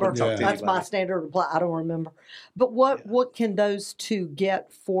remember. wouldn't talk to That's my anybody. standard reply. I don't remember. But what can those 2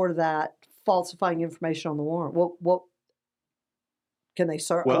 get for that falsifying information on the warrant? What can they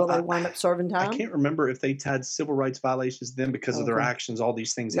serve? Well, Will they wind up serving time? I can't remember if they had civil rights violations then because of their Okay. actions. All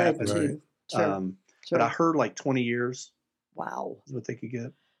these things Led happened. Right. to- Sure. Sure. But I heard like 20 years Wow. is what they could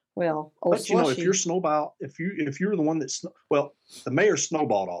get. Well, But you know, if Slushy- you're snowball, if you're the one that the mayor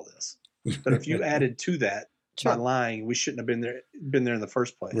snowballed all this. But if you added to that by Sure. lying, we shouldn't have been there in the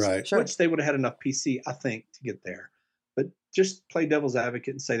first place. Right. Sure. Which they would have had enough PC, I think, to get there. But just play devil's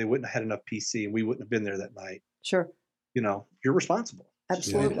advocate and say they wouldn't have had enough PC and we wouldn't have been there that night. Sure. You know, you're responsible. It's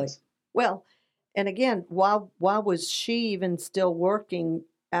just the way it Absolutely. is. Well, and again, why was she even still working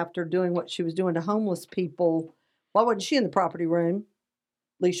after doing what she was doing to homeless people? Why wasn't she in the property room,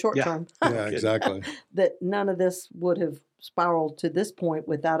 at least short Yeah. term? Yeah, exactly. That none of this would have spiraled to this point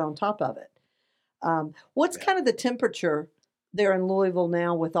with that on top of it. What's Yeah. kind of the temperature there in Louisville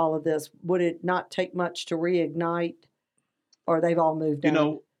now with all of this? Would it not take much to reignite, or they've all moved You on?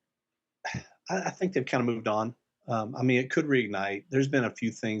 know, I think they've kind of moved on. I mean, it could reignite. There's been a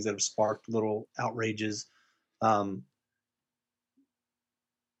few things that have sparked little outrages.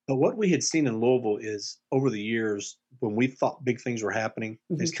 But what we had seen in Louisville is over the years, when we thought big things were happening,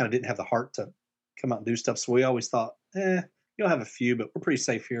 they just kind of didn't have the heart to come out and do stuff. So we always thought, you'll have a few, but we're pretty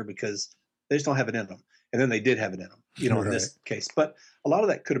safe here because they just don't have it in them. And then they did have it in them, in this case. But a lot of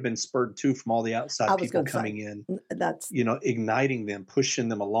that could have been spurred too from all the outside I was people gonna say, coming in, That's igniting them, pushing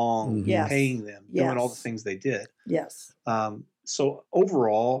them along, Yes. paying them, doing all the Yes. things they did. yes. So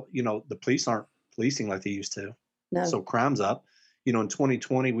overall, the police aren't policing like they used to. No. So crime's up. In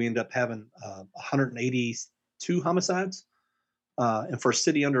 2020, we ended up having 182 homicides. And for a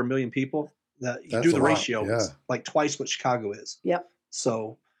city under 1 million people, you That's do a the lot, ratio, it's yeah. like twice what Chicago is. Yep.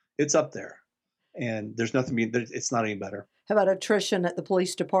 So it's up there. And there's nothing, it's not any better. How about attrition at the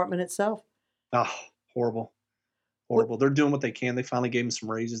police department itself? Oh, horrible. Horrible. They're doing what they can. They finally gave them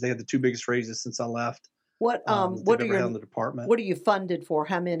some raises. They had the 2 biggest raises since I left. What that what they've are ever had in your the department. what are you funded for?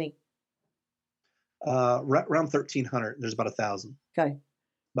 How many? Around 1,300. There's about 1,000. Okay.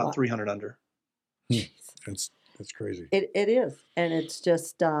 About Wow. 300 under. That's crazy. It is, and it's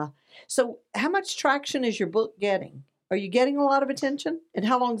just so. How much traction is your book getting? Are you getting a lot of attention? And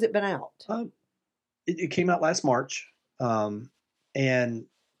how long has it been out? It came out last March, and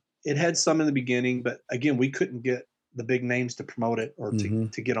it had some in the beginning, but again, we couldn't get the big names to promote it or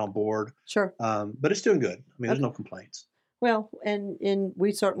to get on board. Sure. But it's doing good. I mean, there's no complaints. Well, and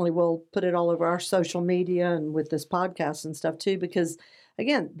we certainly will put it all over our social media and with this podcast and stuff too, because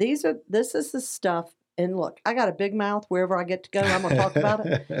again, this is the stuff. And look, I got a big mouth wherever I get to go. I'm going to talk about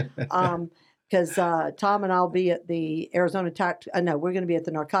it. Because Tom and I'll be at the Arizona we're going to be at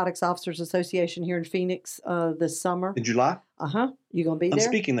the Narcotics Officers Association here in Phoenix this summer. In July, You going to be I'm there?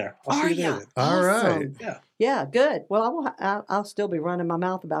 speaking there. I'll Are see you there ya? then. All right. Awesome. Yeah. Yeah, good. Well, I'll still be running my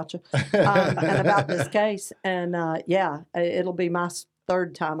mouth about you and about this case. And it'll be my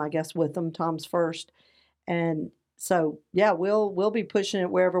 3rd time, I guess, with them. Tom's first, and so yeah, we'll be pushing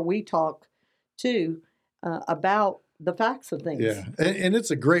it wherever we talk too about the facts of things. Yeah, and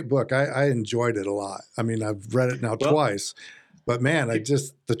it's a great book. I enjoyed it a lot. I mean, I've read it now twice, but man,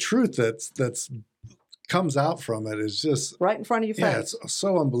 the truth that's comes out from it is just right in front of your face. It's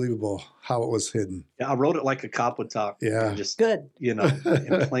so unbelievable how it was hidden. Yeah, I wrote it like a cop would talk. Yeah, just good. In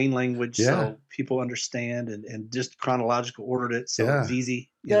plain language, so people understand, and just chronological ordered it, so it's easy.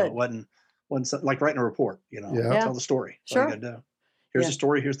 It wasn't like writing a report. Tell the story. That's all you gotta do. Here's the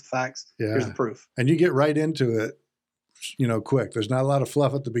story. Here's the facts. Yeah. Here's the proof. And you get right into it, quick. There's not a lot of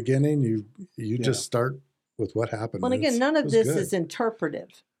fluff at the beginning. You just start with what happened. Well, again, none of this is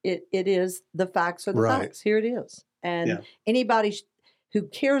interpretive. It is the facts are the facts. Here it is. And anybody who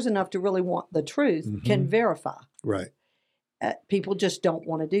cares enough to really want the truth can verify. Right. People just don't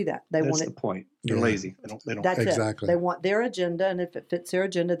want to do that. That's the point. They're lazy. They don't. That's exactly. They want their agenda, and if it fits their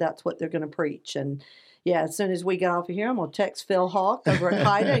agenda, that's what they're going to preach. And as soon as we get off of here, I'm going to text Phil Hawk over at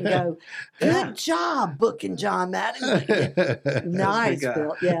HIDA and go, good job booking John Madden. Nice,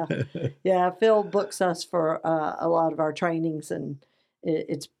 Phil. Yeah. Phil books us for a lot of our trainings, and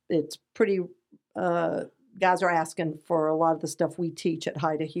it's pretty, guys are asking for a lot of the stuff we teach at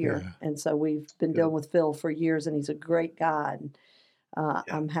HIDA here. Yeah. And so we've been dealing with Phil for years, and he's a great guy. And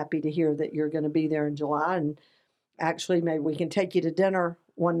I'm happy to hear that you're going to be there in July. And actually, maybe we can take you to dinner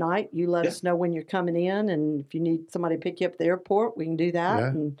one night. You let us know when you're coming in, and if you need somebody to pick you up at the airport, we can do that. Yeah.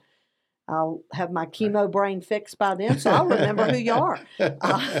 And I'll have my chemo brain fixed by then, so I'll remember who you are.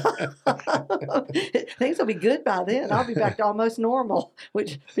 Things will be good by then. I'll be back to almost normal,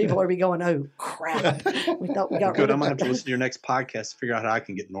 which people will be going, oh, crap. We thought we got good. I'm going to have to listen to your next podcast to figure out how I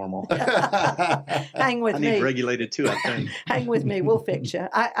can get normal. Hang with me. I need regulated too, I think. Hang with me. We'll fix you.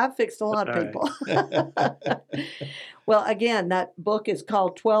 I've fixed a lot of people. Well, again, that book is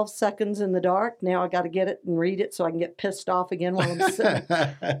called 12 Seconds in the Dark. Now I got to get it and read it so I can get pissed off again while I'm sitting,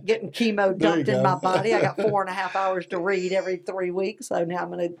 getting chemo dumped in my body. I got 4.5 hours to read every 3 weeks. So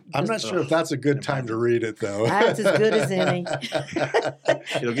now I'm not sure if that's a good time to read it, though. That's as good as any.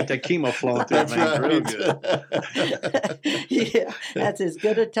 You'll get that chemo flowing through it, man. Real good. Yeah, that's as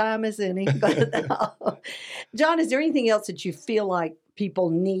good a time as any. But, John, is there anything else that you feel like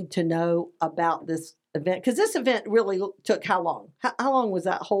people need to know about this event? Because this event really took how long? How long was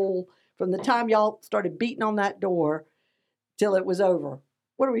that whole, from the time y'all started beating on that door till it was over?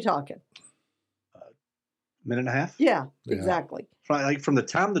 What are we talking? Minute and a half? Yeah, exactly. Like from the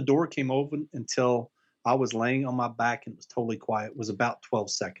time the door came open until I was laying on my back and it was totally quiet was about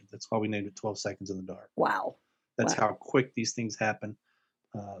 12 seconds. That's why we named it 12 Seconds in the Dark. Wow. That's how quick these things happen.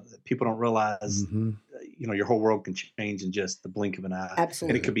 People don't realize, your whole world can change in just the blink of an eye.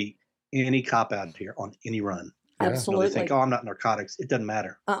 Absolutely. And it could be any cop out here on any run. Absolutely. They think, I'm not narcotics. It doesn't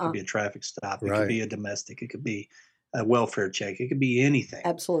matter. It could be a traffic stop. It could be a domestic. It could be a welfare check. It could be anything.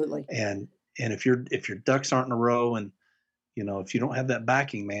 Absolutely. And if your ducks aren't in a row, and if you don't have that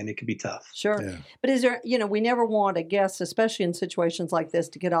backing, man, it could be tough. Sure. Yeah. But is there, we never want a guest, especially in situations like this,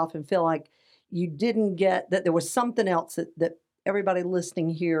 to get off and feel like you didn't get, that there was something else that everybody listening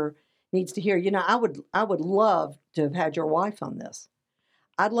here needs to hear. I would love to have had your wife on this.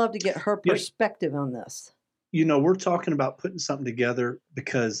 I'd love to get her perspective on this. We're talking about putting something together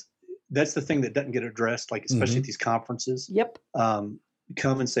because that's the thing that doesn't get addressed, like especially at these conferences. Yep.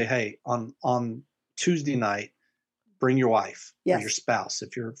 Come and say, hey, on Tuesday night, bring your wife or your spouse.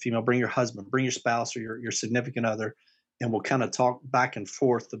 If you're female, bring your husband, bring your spouse or your significant other, and we'll kind of talk back and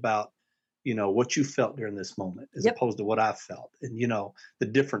forth about, what you felt during this moment as opposed to what I felt, and, the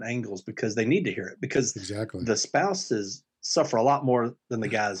different angles, because they need to hear it, because the spouses suffer a lot more than the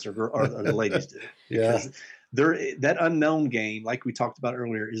guys or the ladies do. Because that unknown game, like we talked about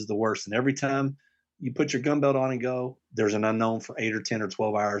earlier, is the worst. And every time you put your gun belt on and go, there's an unknown for 8 or 10 or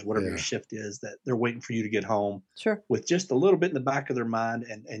 12 hours, whatever your shift is, that they're waiting for you to get home. Sure. With just a little bit in the back of their mind,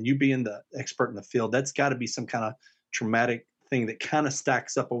 and you being the expert in the field, that's got to be some kind of traumatic thing that kind of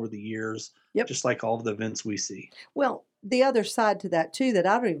stacks up over the years, just like all of the events we see. Well, the other side to that too, that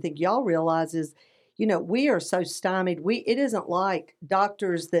I don't even think y'all realize is, we are so stymied. It isn't like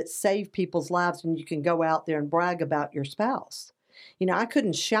doctors that save people's lives and you can go out there and brag about your spouse. I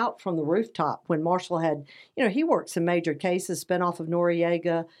couldn't shout from the rooftop when Marshall had, he worked some major cases, spin off of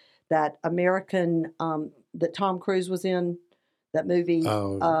Noriega, that American, that Tom Cruise was in, that movie,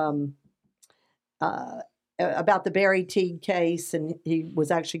 about the Barry Teague case, and he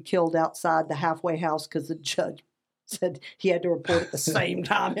was actually killed outside the halfway house because the judge said he had to report at the same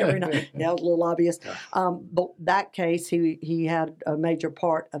time every night. Yeah, it was a little obvious. But that case, he had a major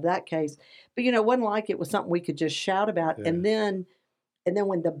part of that case. But, it wasn't like it was something we could just shout about. Yeah. And then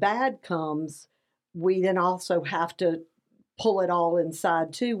when the bad comes, we then also have to pull it all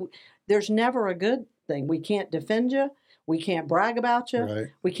inside too. there's never a good thing. We can't defend you. We can't brag about you. Right.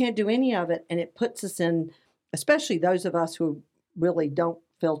 We can't do any of it. And it puts us in, especially those of us who really don't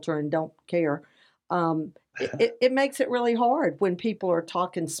filter and don't care. It makes it really hard when people are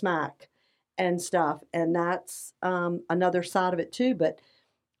talking smack and stuff. And that's another side of it too. But,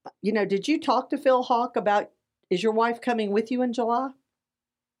 did you talk to Phil Hawk about, is your wife coming with you in July?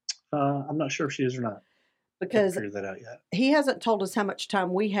 I'm not sure if she is or not. Because Haven't figured that out yet. he hasn't told us how much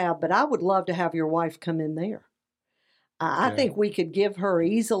time we have, but I would love to have your wife come in there. I Yeah. think we could give her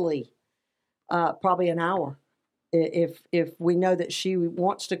easily probably an hour if we know that she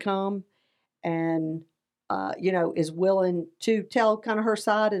wants to come and is willing to tell kind of her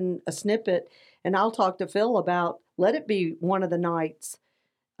side and a snippet. And I'll talk to Phil about, let it be one of the nights.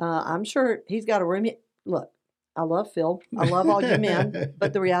 I'm sure he's got a room. Look, I love Phil. I love all you men,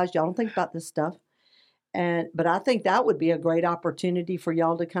 but the reality, y'all don't think about this stuff. But I think that would be a great opportunity for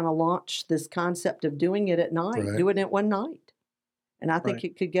y'all to kind of launch this concept of doing it at night, Right. doing it one night. And I think Right.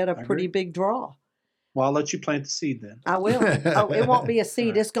 it could get a I pretty agree. big draw. Well, I'll let you plant the seed then. I will. Oh, it won't be a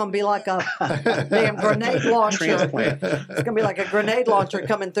seed. It's going to be like a damn grenade launcher. Transplant. It's going to be like a grenade launcher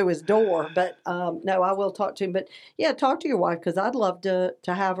coming through his door. But no, I will talk to him. But yeah, talk to your wife, because I'd love to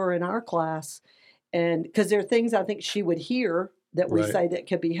have her in our class. And because there are things I think she would hear that we Right. say that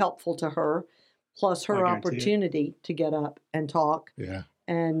could be helpful to her, plus her I guarantee it. opportunity to get up and talk. Yeah.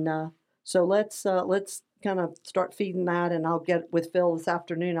 And so let's kind of start feeding that. And I'll get with Phil this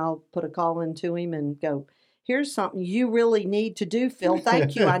afternoon. I'll put a call into him and go, here's something you really need to do, Phil.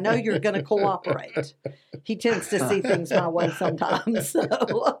 Thank you. I know you're going to cooperate. He tends to see things my way sometimes.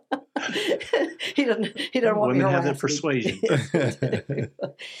 So he doesn't want me Women have harassing that him. persuasion.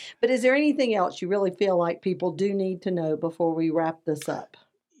 But is there anything else you really feel like people do need to know before we wrap this up?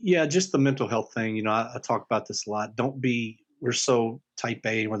 Yeah, just the mental health thing. I talk about this a lot. We're so type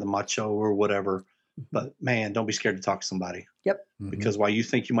A, we're the macho or whatever. But man, don't be scared to talk to somebody, Mhm. because while you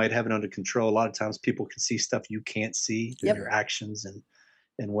think you might have it under control, a lot of times people can see stuff you can't see in Yep. your actions and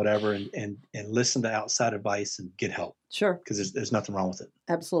whatever, and listen to outside advice and get help, Sure. because there's nothing wrong with it.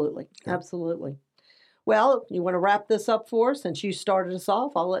 Absolutely. Absolutely. Well, you want to wrap this up for us? Since you started us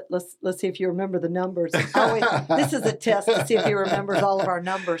off, let's see if you remember the numbers. This is a test to see if he remembers all of our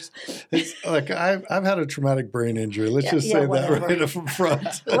numbers. It's like I've had a traumatic brain injury. Let's Yeah, just yeah, say whatever. that right up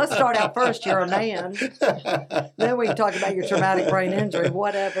front. Let's start out first. You're a man. Then we can talk about your traumatic brain injury,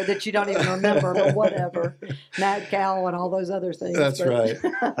 whatever, that you don't even remember, but whatever. Mad cow and all those other things. That's but- right.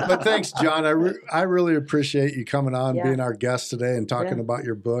 But thanks, John. I really appreciate you coming on, Yeah. being our guest today, and talking Yeah. about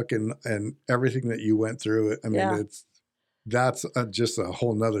your book and everything that you went through. I mean, Yeah. that's just a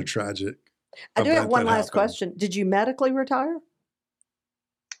whole nother tragic. I do have event one that last happened. question. Did you medically retire?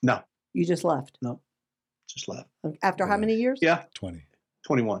 No, You just left. just left. After how Yeah. many years? Yeah, 20.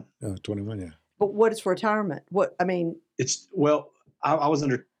 21. 21, yeah. But what is retirement? I was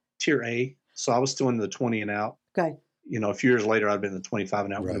under tier A, so I was still in the 20 and out. Okay. A few years later, I'd been in the 25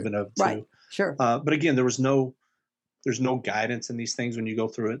 and out. Would have Right. been over Right. two. Sure. But again, there's no guidance in these things when you go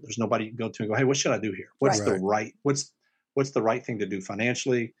through it. There's nobody you can go to and go, hey, what should I do here? What's Right. what's the right thing to do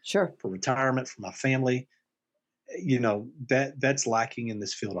financially, Sure. for retirement, for my family? That's lacking in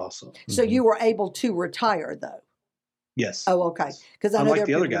this field also. So Mhm. you were able to retire though. Yes. Oh, okay. Because I know there Unlike are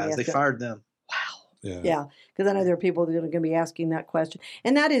the other people gonna guys, they ask that. fired them. Wow. Yeah. Yeah, because I know there are people that are going to be asking that question.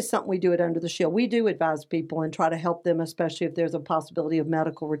 And that is something we do at Under the Shield. We do advise people and try to help them, especially if there's a possibility of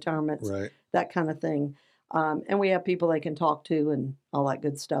medical retirements, Right. that kind of thing. And we have people they can talk to and all that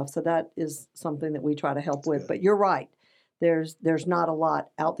good stuff. So that is something that we try to help That's with. good. But you're right. There's not a lot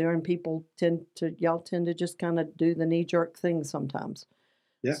out there, and people tend to just kind of do the knee-jerk thing sometimes.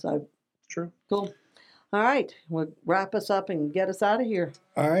 Yeah. So True. cool. All right. We'll wrap us up and get us out of here.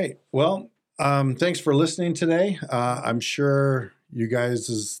 All right. Well, thanks for listening today. I'm sure you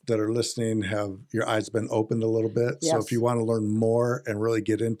guys that are listening have your eyes been opened a little bit. So Yes. if you want to learn more and really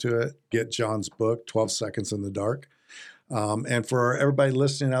get into it, get John's book, 12 Seconds in the Dark. And for everybody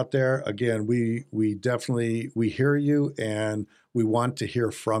listening out there, again, we definitely, we hear you and we want to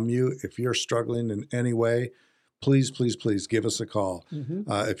hear from you. If you're struggling in any way, please, please, please give us a call. Mhm.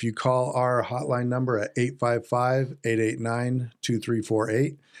 If you call our hotline number at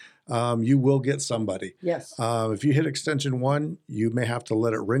 855-889-2348, you will get somebody. Yes. If you hit extension 1, you may have to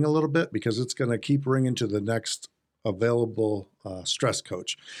let it ring a little bit because it's going to keep ringing to the next available stress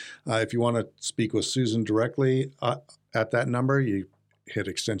coach. If you want to speak with Susan directly at that number, you hit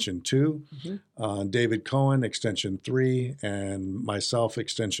extension 2, David Cohen, extension 3, and myself,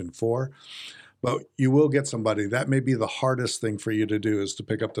 extension 4. But you will get somebody. That may be the hardest thing for you to do, is to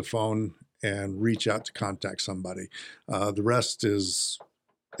pick up the phone and reach out to contact somebody. The rest is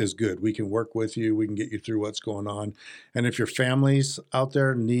is good. We can work with you. We can get you through what's going on. And if your families out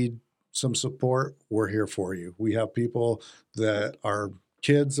there need some support, we're here for you. We have people that are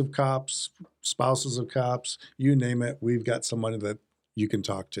kids of cops, spouses of cops, you name it. We've got somebody that you can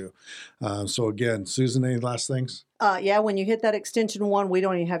talk to. So again, Susan, any last things? Yeah, when you hit that extension 1, we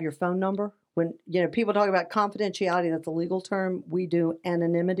don't even have your phone number. When people talk about confidentiality, that's a legal term. We do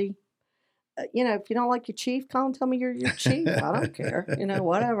anonymity. If you don't like your chief, call and tell me you're your chief. I don't care,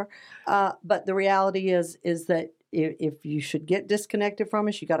 whatever. But the reality is that if you should get disconnected from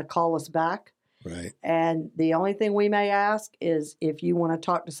us, you got to call us back. Right. And the only thing we may ask is if you want to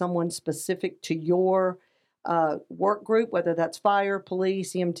talk to someone specific to your work group, whether that's fire,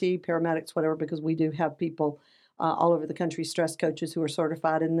 police, EMT, paramedics, whatever, because we do have people all over the country, stress coaches who are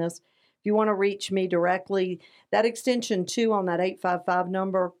certified in this. If you want to reach me directly, that extension 2 on that 855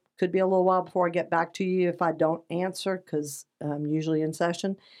 number could be a little while before I get back to you if I don't answer, because I'm usually in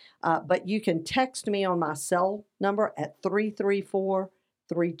session. But you can text me on my cell number at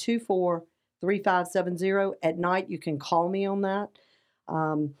 334-324-3570. At night, you can call me on that.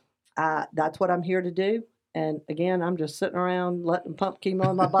 That's what I'm here to do. And again, I'm just sitting around letting pump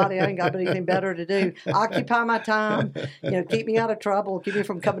chemo in my body. I ain't got anything better to do. Occupy my time, keep me out of trouble, keep me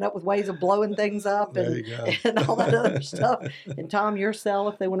from coming up with ways of blowing things up and all that other stuff. And Tom, your cell,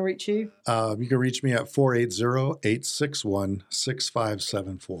 if they want to reach you? You can reach me at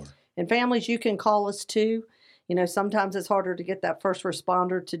 480-861-6574. And families, you can call us too. Sometimes it's harder to get that first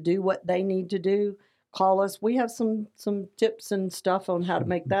responder to do what they need to do. Call us. We have some tips and stuff on how to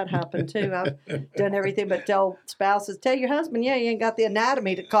make that happen too. I've done everything but tell spouses, tell your husband, he ain't got the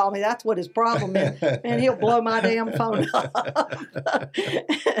anatomy to call me. That's what his problem is. Man, he'll blow my damn phone up.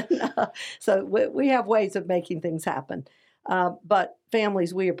 So we have ways of making things happen. But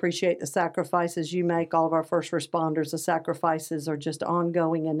families, we appreciate the sacrifices you make. All of our first responders, the sacrifices are just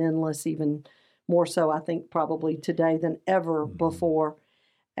ongoing and endless, even more so, I think, probably today than ever before.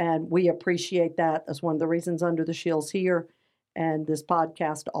 And we appreciate that. That's one of the reasons Under the Shield's here and this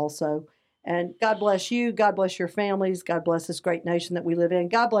podcast also. And God bless you. God bless your families. God bless this great nation that we live in.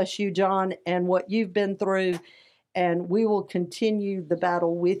 God bless you, John, and what you've been through. And we will continue the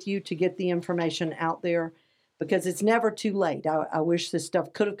battle with you to get the information out there because it's never too late. I wish this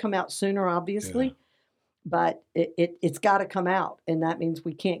stuff could have come out sooner, obviously, but it's got to come out. And that means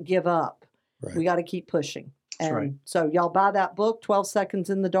we can't give up. Right. We got to keep pushing. And right. So y'all buy that book, 12 Seconds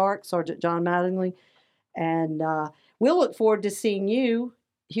in the Dark, Sergeant John Mattingly. And we'll look forward to seeing you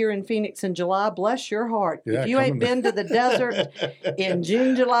here in Phoenix in July. Bless your heart. Yeah, if you ain't been to the desert in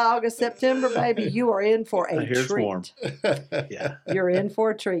June, July, August, September, baby, you are in for a Here's treat. Warm. Yeah. You're in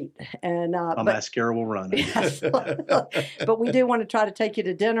for a treat. And my mascara will run. Yes. But we do want to try to take you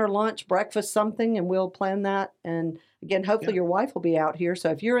to dinner, lunch, breakfast, something, and we'll plan that. And again, hopefully your wife will be out here. So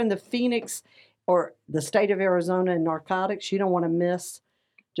if you're in the Phoenix or the state of Arizona in narcotics, you don't want to miss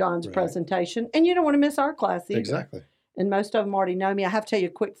John's presentation. And you don't want to miss our class either. Exactly. And most of them already know me. I have to tell you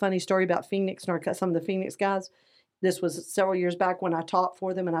a quick funny story about Phoenix, some of the Phoenix guys. This was several years back when I taught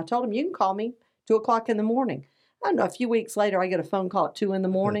for them, and I told them, you can call me 2 o'clock in the morning. I don't know, a few weeks later, I get a phone call at 2 in the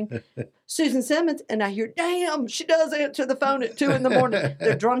morning. Susan Simmons, and I hear, damn, she does answer the phone at 2 in the morning.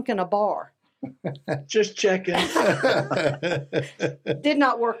 They're drunk in a bar. Just checking. Did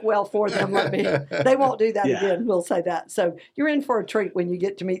not work well for them. They won't do that again. We'll say that. So you're in for a treat when you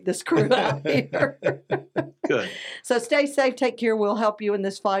get to meet this crew out here. Good. So stay safe. Take care. We'll help you in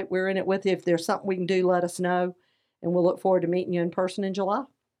this fight. We're in it with you. If there's something we can do, let us know. And we'll look forward to meeting you in person in July. All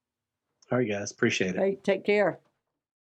right, guys. Appreciate it. Hey, take care.